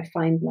where I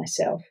find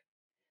myself.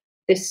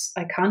 This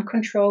I can't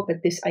control, but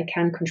this I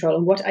can control.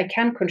 And what I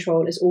can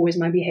control is always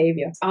my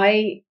behavior.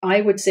 I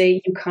would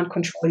say you can't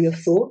control your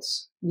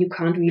thoughts. You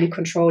can't really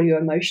control your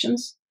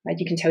emotions. Right?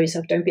 You can tell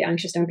yourself, don't be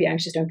anxious, don't be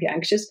anxious, don't be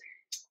anxious.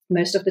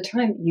 Most of the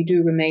time, you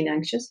do remain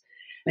anxious.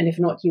 And if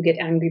not, you get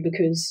angry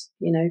because,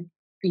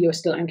 you're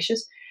still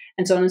anxious,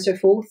 and so on and so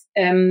forth.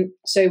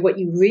 So what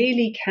you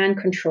really can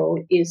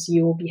control is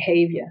your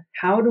behavior.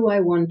 How do I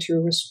want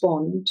to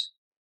respond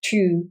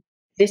to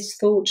this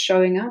thought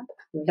showing up,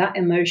 that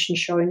emotion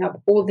showing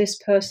up, or this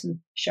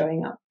person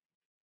showing up,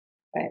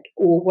 right?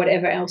 Or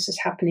whatever else is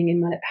happening in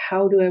my life?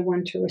 How do I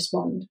want to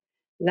respond?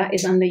 That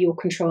is under your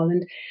control.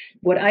 And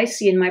what I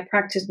see in my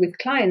practice with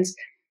clients,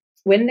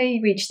 when they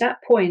reach that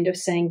point of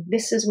saying,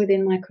 this is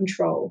within my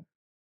control,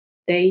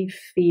 they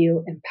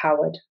feel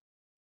empowered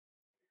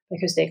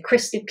because they're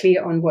crystal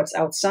clear on what's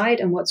outside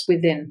and what's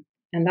within.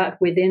 And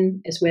that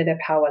within is where their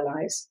power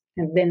lies.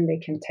 And then they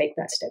can take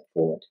that step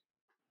forward.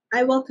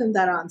 I welcome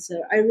that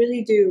answer. I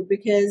really do,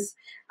 because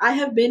I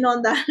have been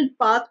on that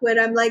path where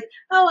I'm like,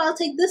 oh, I'll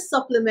take this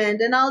supplement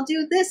and I'll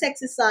do this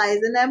exercise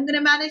and I'm going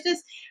to manage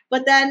this.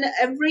 But then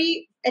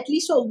at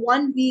least for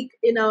 1 week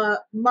in a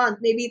month,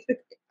 maybe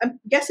I'm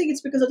guessing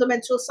it's because of the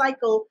menstrual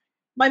cycle,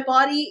 my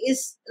body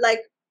is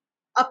like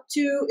up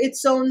to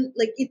its own,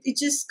 like it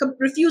just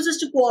refuses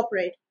to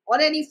cooperate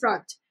on any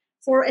front.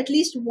 For at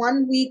least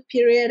 1 week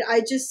period,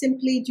 I just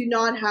simply do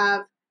not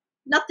have,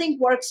 nothing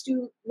works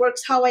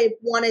how I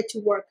want it to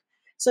work.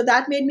 So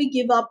that made me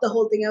give up the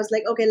whole thing. I was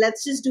like, okay,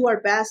 let's just do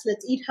our best.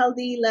 Let's eat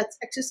healthy. Let's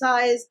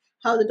exercise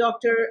how the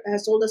doctor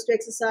has told us to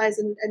exercise,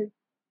 and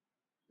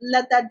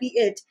let that be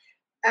it.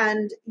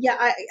 And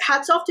yeah,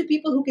 hats off to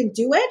people who can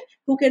do it,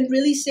 who can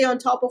really stay on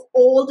top of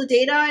all the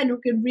data, and who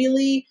can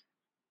really,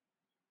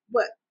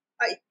 but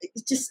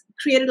it just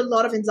created a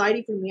lot of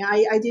anxiety for me.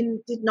 I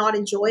did not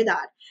enjoy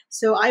that.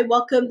 So I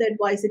welcome the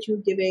advice that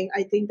you're giving.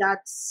 I think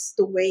that's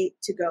the way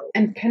to go.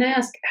 And can I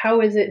ask,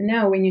 how is it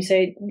now when you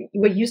say,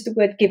 we use the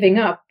word giving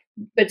up,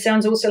 but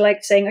sounds also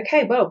like saying,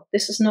 okay, well,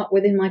 this is not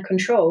within my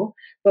control,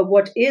 but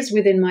what is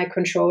within my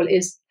control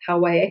is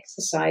how I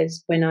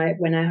exercise when I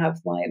have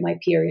my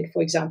period,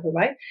 for example,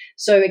 right?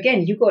 So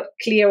again, you got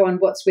clear on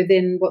what's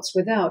within, what's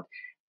without.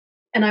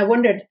 And I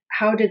wondered,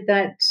 how did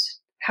that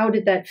how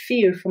did that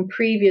feel from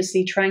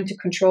previously trying to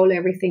control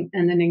everything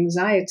and then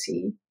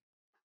anxiety?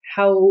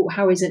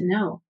 How is it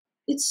now?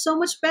 It's so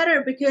much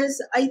better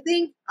because I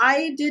think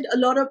I made a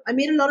lot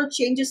of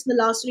changes in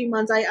the last 3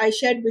 months. I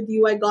shared with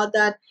you, I got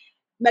that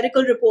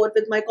medical report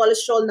with my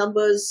cholesterol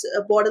numbers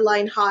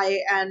borderline high,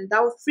 and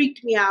that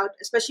freaked me out,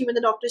 especially when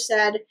the doctor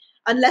said,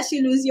 unless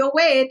you lose your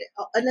weight,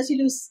 unless you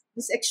lose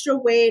this extra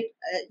weight,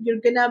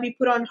 you're gonna be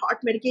put on heart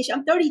medication.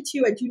 I'm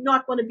 32. I do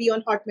not want to be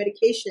on heart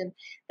medication.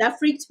 That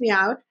freaked me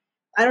out.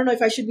 I don't know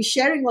if I should be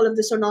sharing all of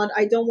this or not.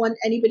 I don't want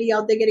anybody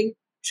out there getting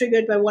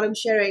triggered by what I'm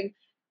sharing.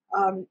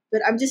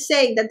 But I'm just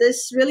saying that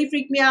this really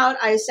freaked me out.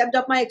 I stepped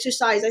up my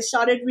exercise. I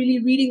started really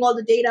reading all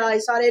the data. I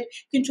started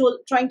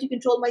trying to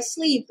control my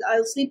sleep.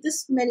 I'll sleep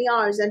this many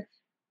hours, and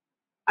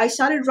I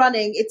started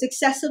running. It's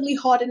excessively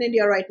hot in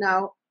India right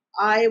now.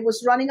 I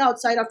was running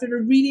outside after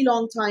a really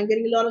long time,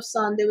 getting a lot of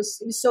sun. It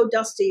was so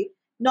dusty.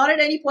 Not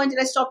at any point did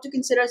I stop to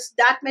consider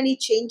that many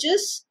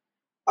changes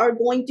are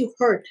going to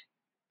hurt.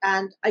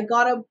 And I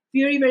got a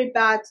very, very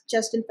bad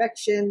chest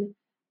infection.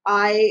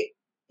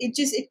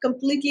 It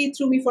completely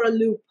threw me for a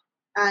loop.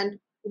 And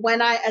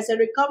as I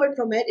recovered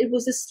from it, it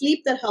was the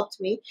sleep that helped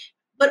me,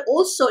 but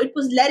also it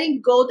was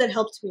letting go that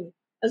helped me.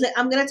 I was like,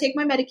 I'm going to take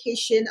my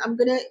medication. I'm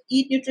going to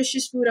eat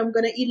nutritious food. I'm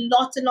going to eat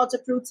lots and lots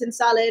of fruits and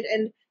salad,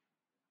 and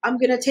I'm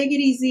going to take it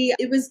easy.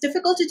 It was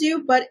difficult to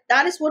do, but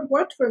that is what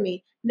worked for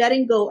me,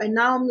 letting go. And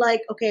now I'm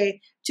like,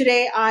 okay,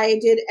 today I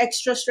did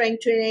extra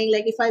strength training.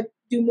 Like if I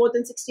do more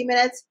than 60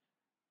 minutes,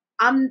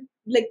 I'm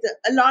like, the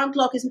alarm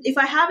clock is, if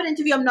I have an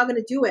interview, I'm not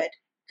going to do it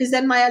because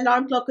then my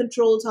alarm clock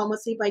controls how much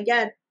sleep I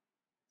get.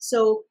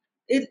 So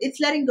it's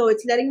letting go.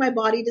 It's letting my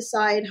body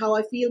decide how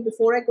I feel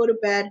before I go to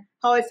bed,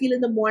 how I feel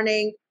in the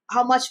morning,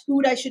 how much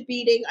food I should be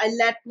eating. I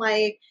let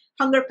my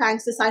hunger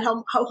pangs decide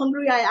how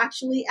hungry I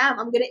actually am.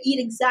 I'm going to eat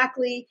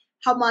exactly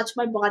how much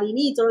my body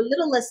needs, or a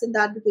little less than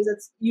that, because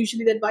that's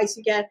usually the advice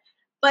you get.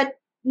 But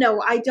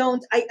no, I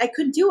don't. I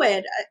couldn't do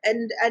it.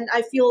 And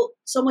I feel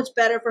so much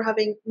better for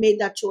having made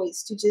that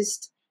choice to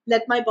just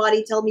let my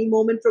body tell me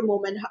moment for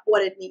moment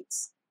what it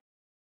needs.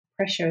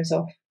 Pressure is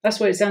off. That's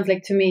what it sounds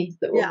like to me.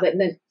 Yeah.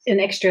 That an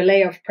extra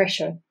layer of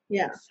pressure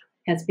Yeah.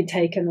 has been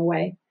taken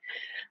away.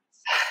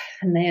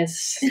 And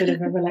there's sort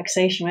of a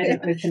relaxation, right?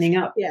 An opening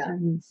up. Yeah.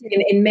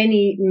 In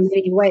many,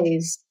 many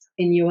ways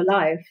in your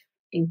life,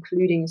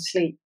 including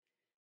sleep.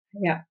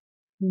 Yeah.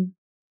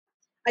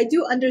 I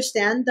do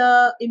understand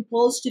the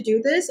impulse to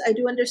do this. I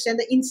do understand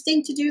the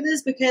instinct to do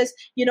this because,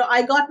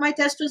 I got my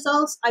test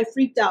results. I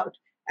freaked out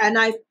and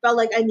I felt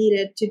like I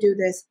needed to do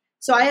this.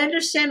 So I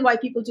understand why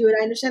people do it.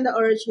 I understand the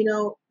urge,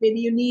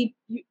 maybe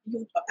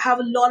you have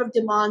a lot of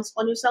demands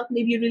on yourself.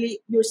 Maybe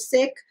you're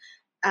sick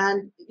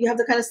and you have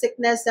the kind of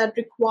sickness that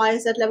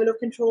requires that level of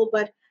control.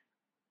 But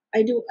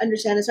I do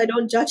understand it, so I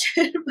don't judge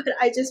it. But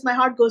my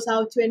heart goes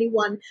out to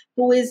anyone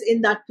who is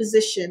in that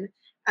position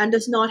and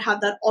does not have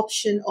that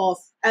option of,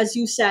 as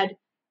you said,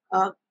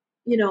 uh,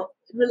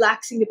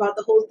 relaxing about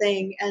the whole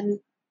thing and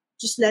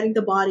just letting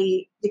the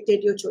body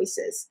dictate your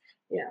choices.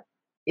 Yeah.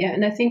 Yeah,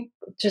 and I think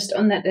just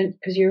on that,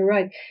 because you're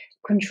right,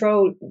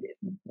 control.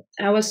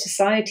 Our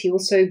society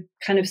also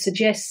kind of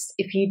suggests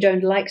if you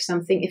don't like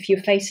something, if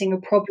you're facing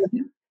a problem,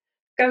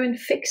 go and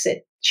fix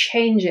it,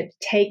 change it,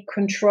 take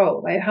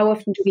control. Right? How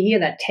often do we hear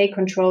that? Take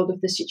control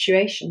of the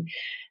situation.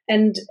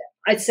 And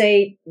I'd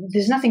say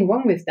there's nothing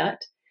wrong with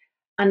that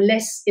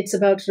unless it's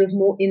about sort of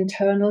more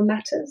internal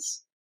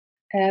matters.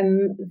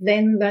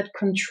 Then that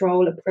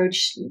control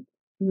approach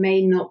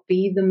may not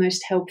be the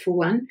most helpful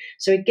one.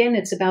 So again,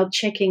 it's about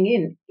checking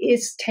in.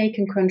 Is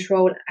taking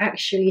control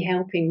actually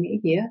helping me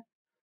here?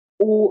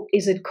 Or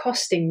is it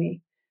costing me?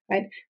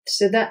 Right?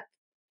 So that,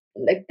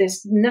 like,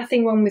 there's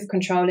nothing wrong with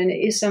control, and it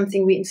is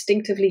something we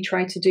instinctively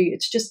try to do.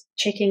 It's just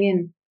checking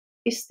in.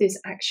 Is this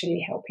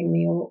actually helping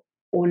me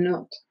or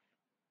not?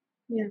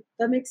 Yeah,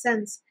 that makes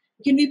sense.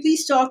 Can we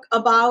please talk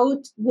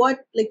about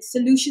what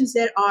solutions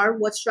there are,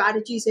 what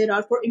strategies there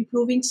are for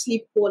improving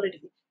sleep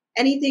quality?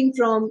 Anything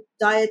from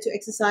diet to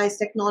exercise,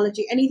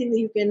 technology, anything that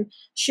you can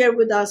share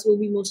with us will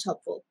be most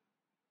helpful.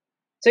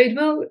 So it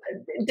will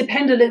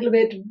depend a little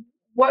bit.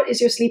 What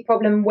is your sleep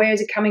problem? Where is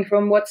it coming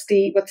from? What's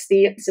the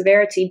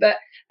severity? But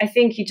I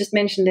think you just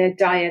mentioned their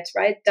diet,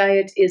 right?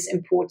 Diet is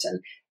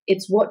important.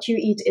 It's what you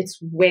eat, it's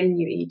when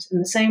you eat. In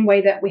the same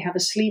way that we have a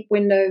sleep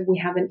window, we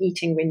have an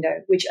eating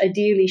window, which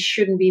ideally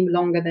shouldn't be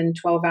longer than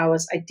 12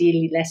 hours,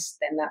 ideally less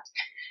than that.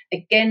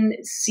 Again,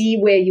 see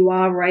where you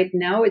are right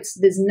now.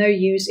 There's no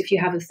use if you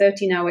have a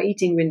 13-hour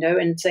eating window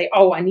and say,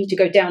 oh, I need to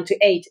go down to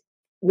 8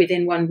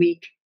 within 1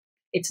 week.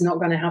 It's not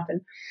going to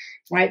happen.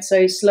 Right,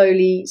 so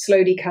slowly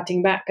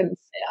cutting back, and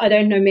I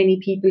don't know many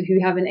people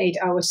who have an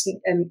 8-hour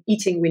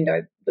eating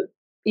window. But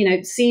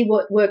see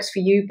what works for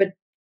you. But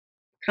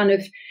kind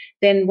of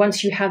then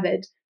once you have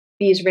it,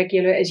 be as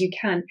regular as you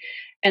can,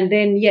 and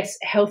then yes,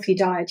 healthy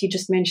diet. You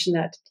just mentioned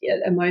that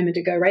a moment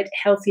ago, right?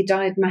 Healthy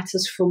diet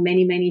matters for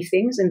many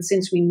things, and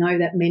since we know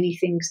that many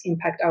things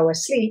impact our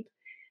sleep,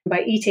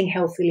 by eating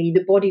healthily,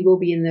 the body will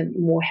be in a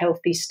more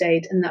healthy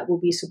state, and that will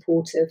be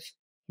supportive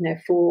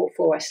for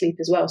our sleep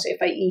as well. So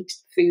if I eat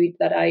food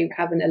that I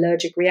have an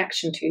allergic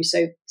reaction to,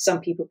 so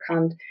some people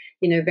can't,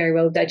 very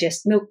well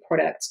digest milk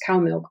products, cow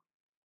milk,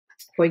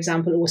 for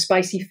example, or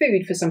spicy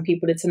food. For some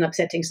people, it's an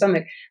upsetting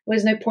stomach. Well,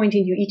 there's no point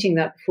in you eating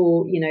that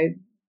before,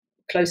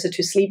 closer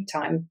to sleep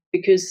time,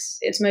 because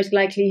it's most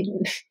likely,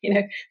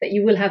 that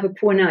you will have a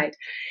poor night.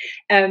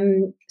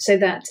 So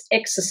that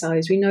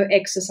exercise, we know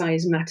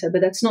exercise matter,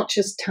 but that's not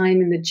just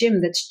time in the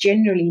gym, that's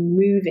generally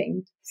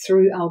moving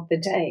throughout the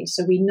day.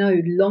 So we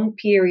know long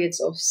periods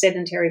of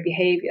sedentary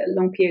behavior,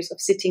 long periods of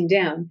sitting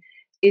down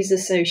is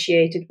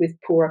associated with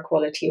poorer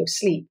quality of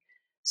sleep.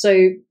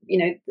 So,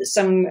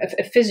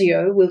 a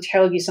physio will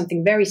tell you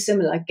something very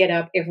similar, get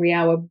up every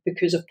hour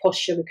because of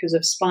posture, because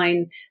of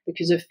spine,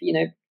 because of,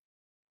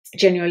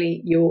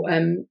 generally your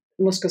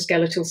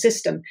musculoskeletal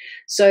system.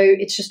 So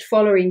it's just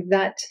following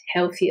that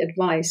healthy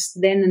advice.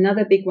 Then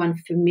another big one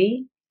for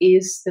me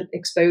is the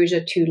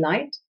exposure to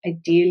light,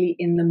 ideally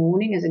in the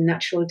morning as a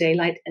natural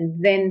daylight,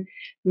 and then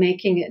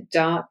making it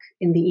dark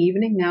in the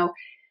evening. Now,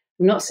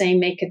 I'm not saying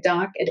make it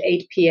dark at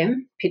 8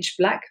 p.m., pitch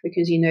black,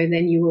 because,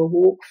 then you will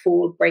walk,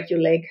 fall, break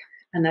your leg,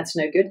 and that's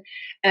no good.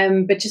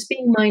 But just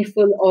being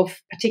mindful of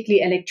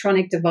particularly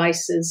electronic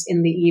devices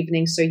in the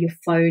evening. So your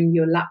phone,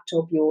 your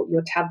laptop,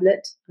 your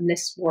tablet. I'm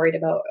less worried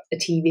about a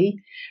TV.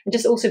 And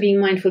just also being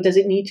mindful, does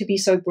it need to be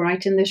so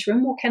bright in this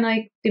room, or can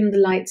I dim the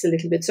lights a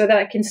little bit so that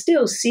I can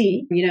still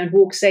see, and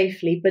walk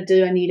safely, but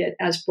do I need it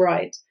as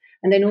bright?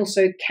 And then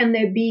also, can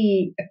there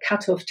be a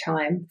cutoff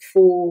time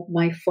for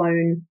my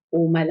phone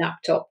or my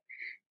laptop?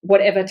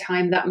 Whatever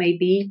time that may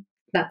be,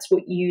 that's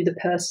what you, the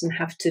person,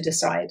 have to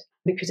decide,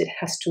 because it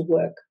has to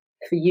work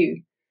for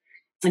you.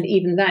 And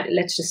even that,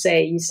 let's just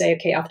say you say,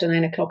 okay, after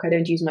 9 o'clock, I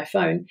don't use my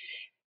phone.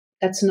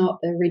 That's not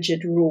a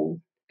rigid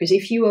rule, because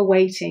if you are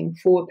waiting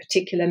for a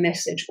particular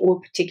message or a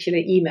particular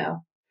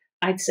email,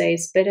 I'd say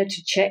it's better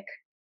to check,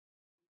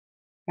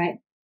 right?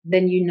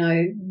 Then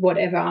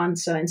whatever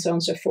answer and so on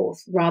and so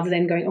forth, rather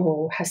than going,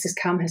 oh, has this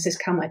come?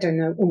 I don't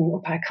know.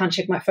 Oh, I can't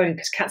check my phone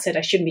because Kat said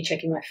I shouldn't be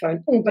checking my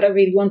phone. Oh, but I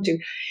really want to.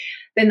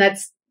 Then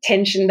that's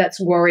tension,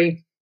 that's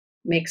worry,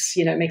 makes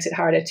it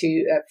harder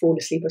to fall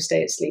asleep or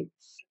stay asleep.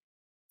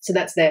 So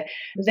that's there.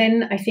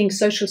 Then I think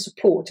social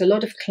support. A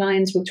lot of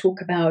clients will talk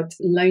about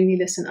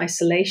loneliness and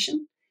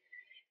isolation.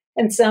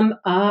 And some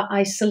are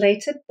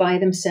isolated by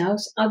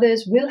themselves.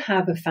 Others will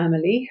have a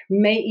family,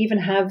 may even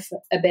have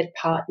a bed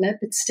partner,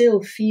 but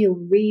still feel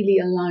really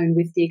alone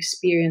with the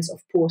experience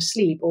of poor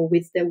sleep or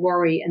with their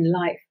worry in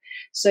life.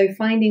 So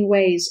finding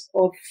ways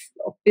of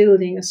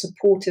building a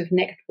supportive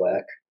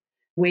network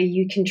where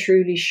you can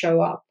truly show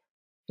up,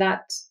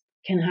 that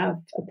can have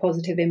a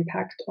positive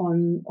impact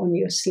on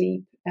your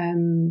sleep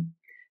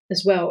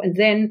as well. And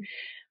then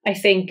I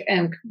think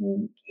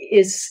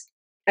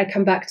I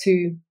come back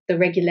to the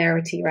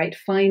regularity, right?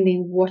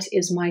 Finding what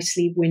is my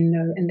sleep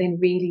window, and then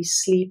really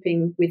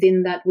sleeping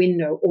within that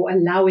window, or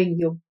allowing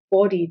your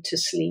body to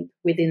sleep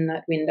within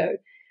that window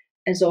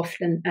as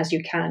often as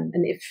you can.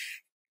 And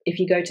if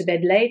you go to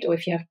bed late, or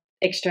if you have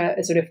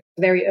extra sort of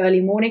very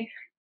early morning,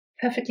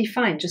 perfectly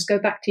fine. Just go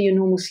back to your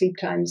normal sleep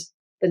times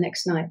the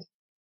next night.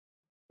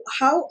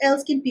 How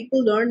else can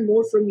people learn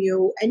more from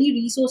you? Any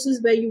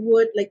resources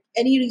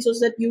any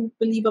resources that you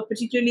believe are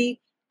particularly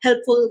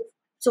helpful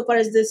so far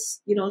as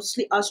this,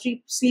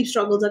 sleep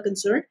struggles are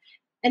concerned?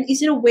 And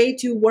is there a way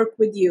to work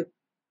with you?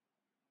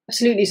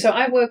 Absolutely. So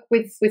I work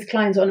with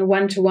clients on a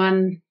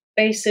one-to-one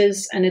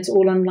basis, and it's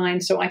all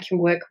online, so I can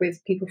work with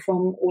people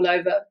from all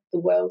over the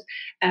world.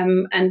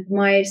 And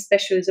my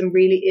specialism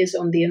really is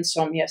on the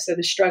insomnia, so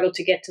the struggle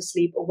to get to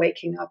sleep or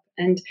waking up.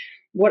 And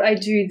what I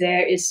do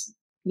there is,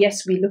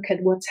 yes, we look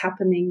at what's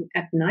happening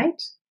at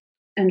night,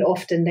 and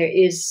often there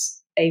is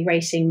a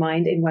racing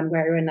mind in one way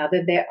or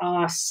another. There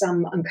are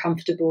some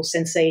uncomfortable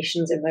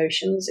sensations,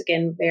 emotions,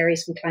 again,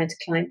 varies from client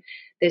to client.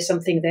 There's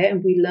something there,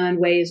 and we learn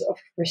ways of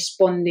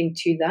responding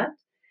to that.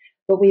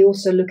 But we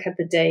also look at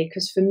the day,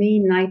 because for me,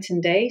 night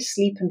and day,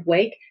 sleep and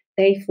wake,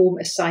 they form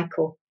a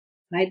cycle,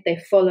 right? They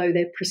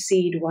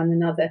precede one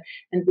another.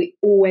 And we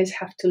always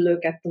have to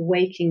look at the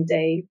waking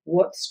day.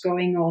 What's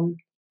going on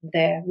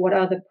there? What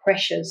are the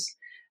pressures?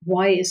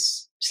 Why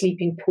is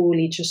sleeping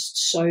poorly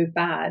just so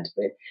bad?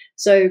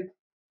 So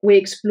we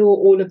explore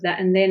all of that,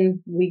 and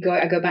then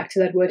I go back to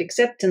that word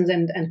acceptance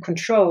and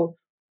control.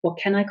 What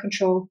can I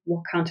control?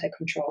 What can't I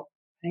control?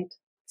 Right?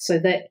 So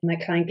that my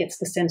client gets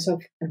the sense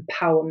of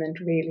empowerment,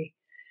 really.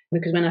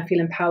 Because when I feel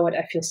empowered,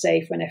 I feel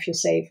safe. When I feel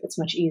safe, it's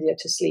much easier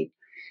to sleep.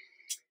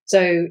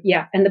 So,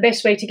 yeah, and the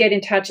best way to get in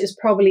touch is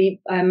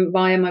probably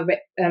via my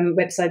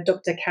website,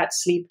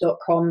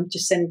 drkatsleep.com.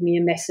 Just send me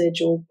a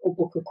message or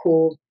book a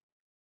call,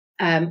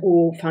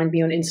 or find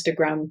me on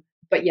Instagram.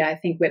 But yeah, I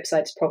think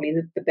website's probably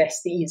the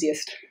best, the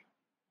easiest.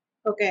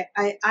 Okay,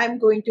 I'm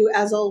going to,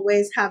 as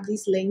always, have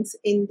these links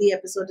in the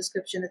episode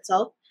description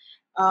itself.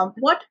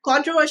 What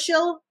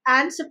controversial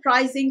and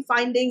surprising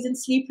findings in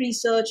sleep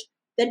research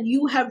that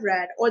you have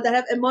read or that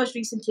have emerged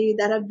recently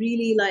that have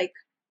really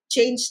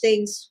changed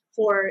things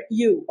for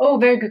you? Oh,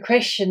 very good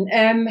question.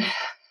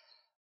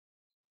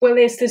 Well,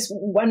 there's this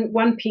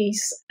one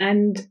piece,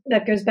 and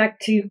that goes back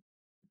to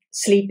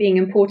sleep being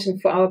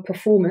important for our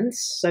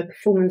performance, so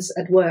performance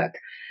at work.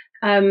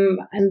 And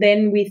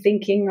then we're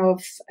thinking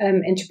of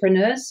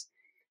entrepreneurs.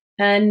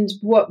 And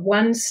what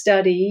one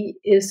study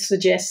is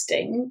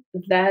suggesting,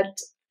 that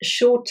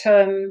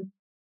short-term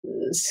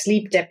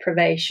sleep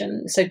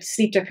deprivation, so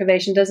sleep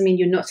deprivation doesn't mean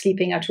you're not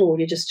sleeping at all,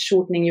 you're just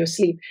shortening your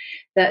sleep,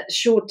 that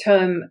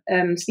short-term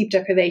sleep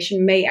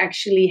deprivation may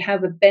actually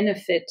have a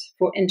benefit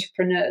for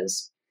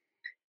entrepreneurs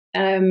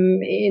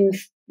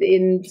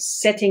in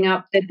setting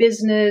up their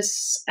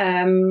business,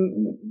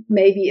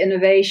 maybe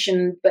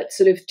innovation, but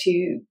sort of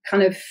to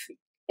kind of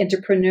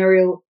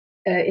entrepreneurial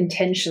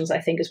intentions, I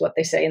think is what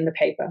they say in the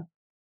paper.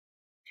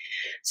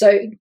 So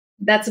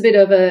that's a bit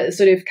of a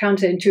sort of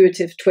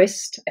counterintuitive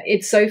twist.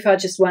 It's so far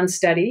just one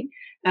study,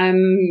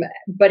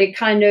 but it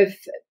kind of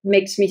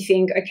makes me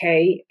think,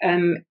 okay,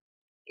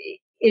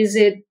 is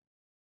it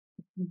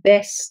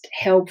best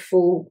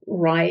helpful,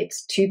 right,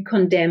 to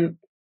condemn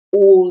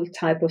all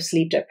type of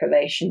sleep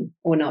deprivation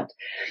or not?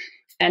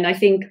 And I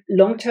think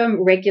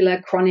long-term,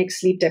 regular, chronic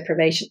sleep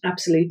deprivation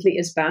absolutely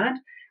is bad,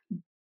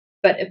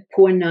 but a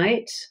poor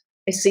night,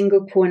 a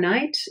single poor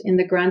night in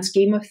the grand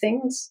scheme of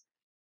things,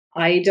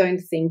 I don't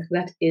think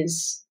that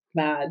is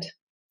bad.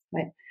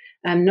 Right?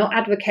 I'm not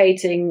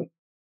advocating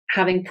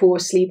having poor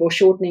sleep or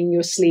shortening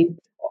your sleep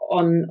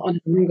on an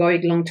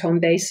ongoing long-term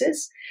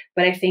basis,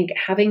 but I think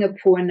having a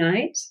poor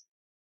night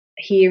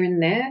here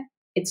and there,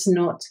 it's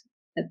not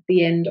at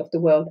the end of the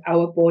world.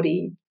 Our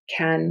body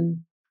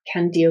can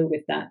deal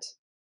with that.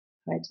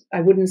 Right?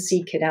 I wouldn't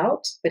seek it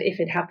out, but if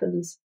it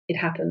happens, it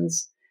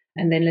happens.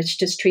 And then let's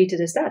just treat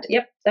it as that.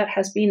 Yep, that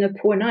has been a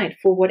poor night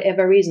for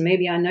whatever reason.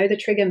 Maybe I know the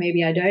trigger,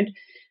 maybe I don't.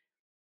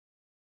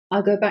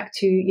 I'll go back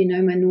to,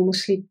 my normal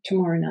sleep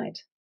tomorrow night.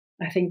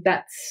 I think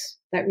that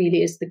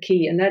really is the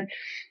key. And that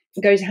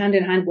goes hand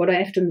in hand. What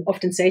I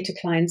often say to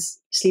clients,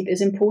 sleep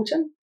is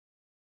important,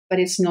 but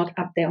it's not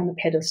up there on the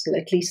pedestal,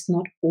 at least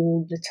not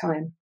all the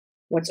time.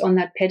 What's on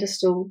that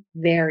pedestal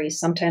varies.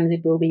 Sometimes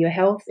it will be your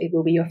health, it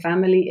will be your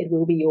family, it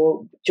will be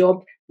your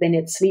job, then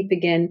it's sleep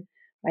again,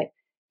 right?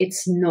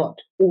 It's not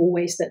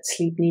always that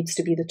sleep needs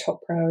to be the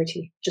top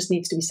priority. It just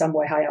needs to be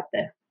somewhere high up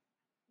there.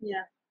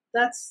 Yeah,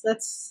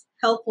 that's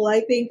helpful.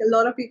 I think a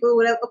lot of people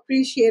would have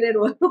appreciated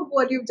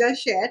what you've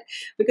just shared,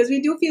 because we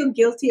do feel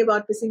guilty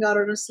about missing out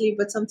on our sleep,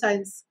 but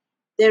sometimes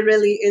there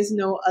really is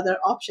no other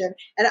option.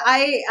 And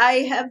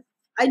I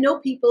know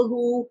people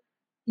who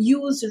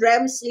use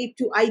REM sleep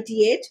to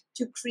ideate,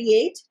 to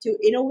create, to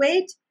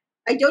innovate.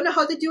 I don't know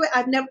how they do it.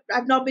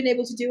 I've not been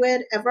able to do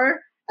it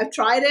ever. I've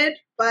tried it,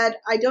 but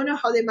I don't know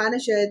how they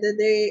manage it.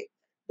 That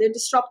they're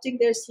disrupting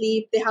their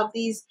sleep. They have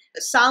these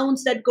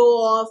sounds that go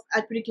off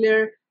at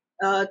particular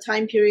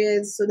time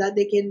periods so that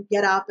they can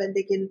get up and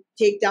they can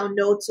take down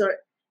notes. Or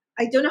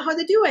I don't know how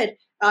they do it.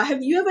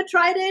 Have you ever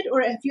tried it,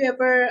 or have you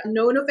ever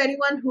known of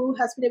anyone who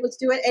has been able to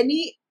do it?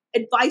 Any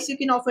advice you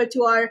can offer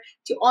to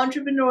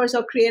entrepreneurs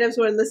or creatives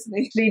who are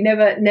listening? We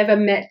never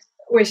met,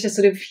 or it's just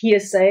sort of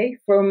hearsay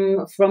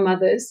from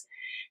others.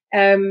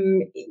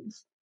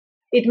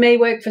 It may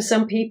work for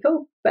some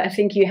people, but I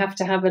think you have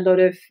to have put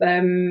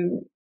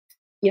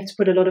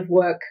a lot of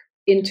work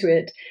into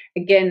it.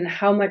 Again,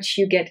 how much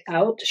you get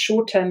out,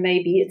 short term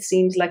maybe it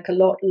seems like a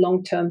lot,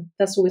 long term.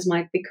 That's always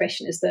my big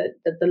question: is the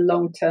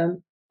long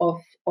term of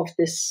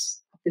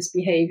this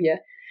behavior.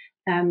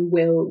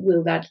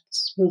 Will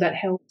that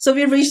help? So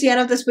we've reached the end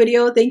of this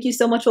video. Thank you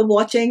so much for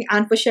watching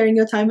and for sharing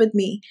your time with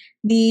me.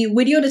 The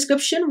video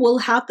description will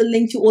have the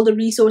link to all the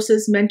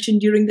resources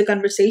mentioned during the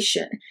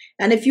conversation.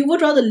 And if you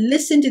would rather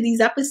listen to these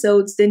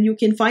episodes, then you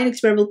can find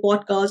Actionable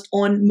Podcast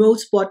on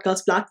most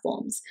podcast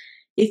platforms.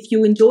 If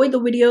you enjoyed the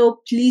video,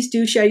 please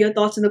do share your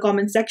thoughts in the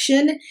comment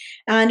section.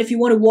 And if you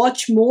want to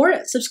watch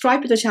more,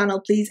 subscribe to the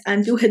channel, please,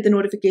 and do hit the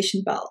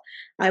notification bell.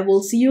 I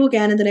will see you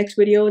again in the next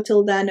video.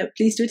 Till then,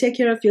 please do take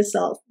care of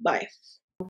yourself. Bye.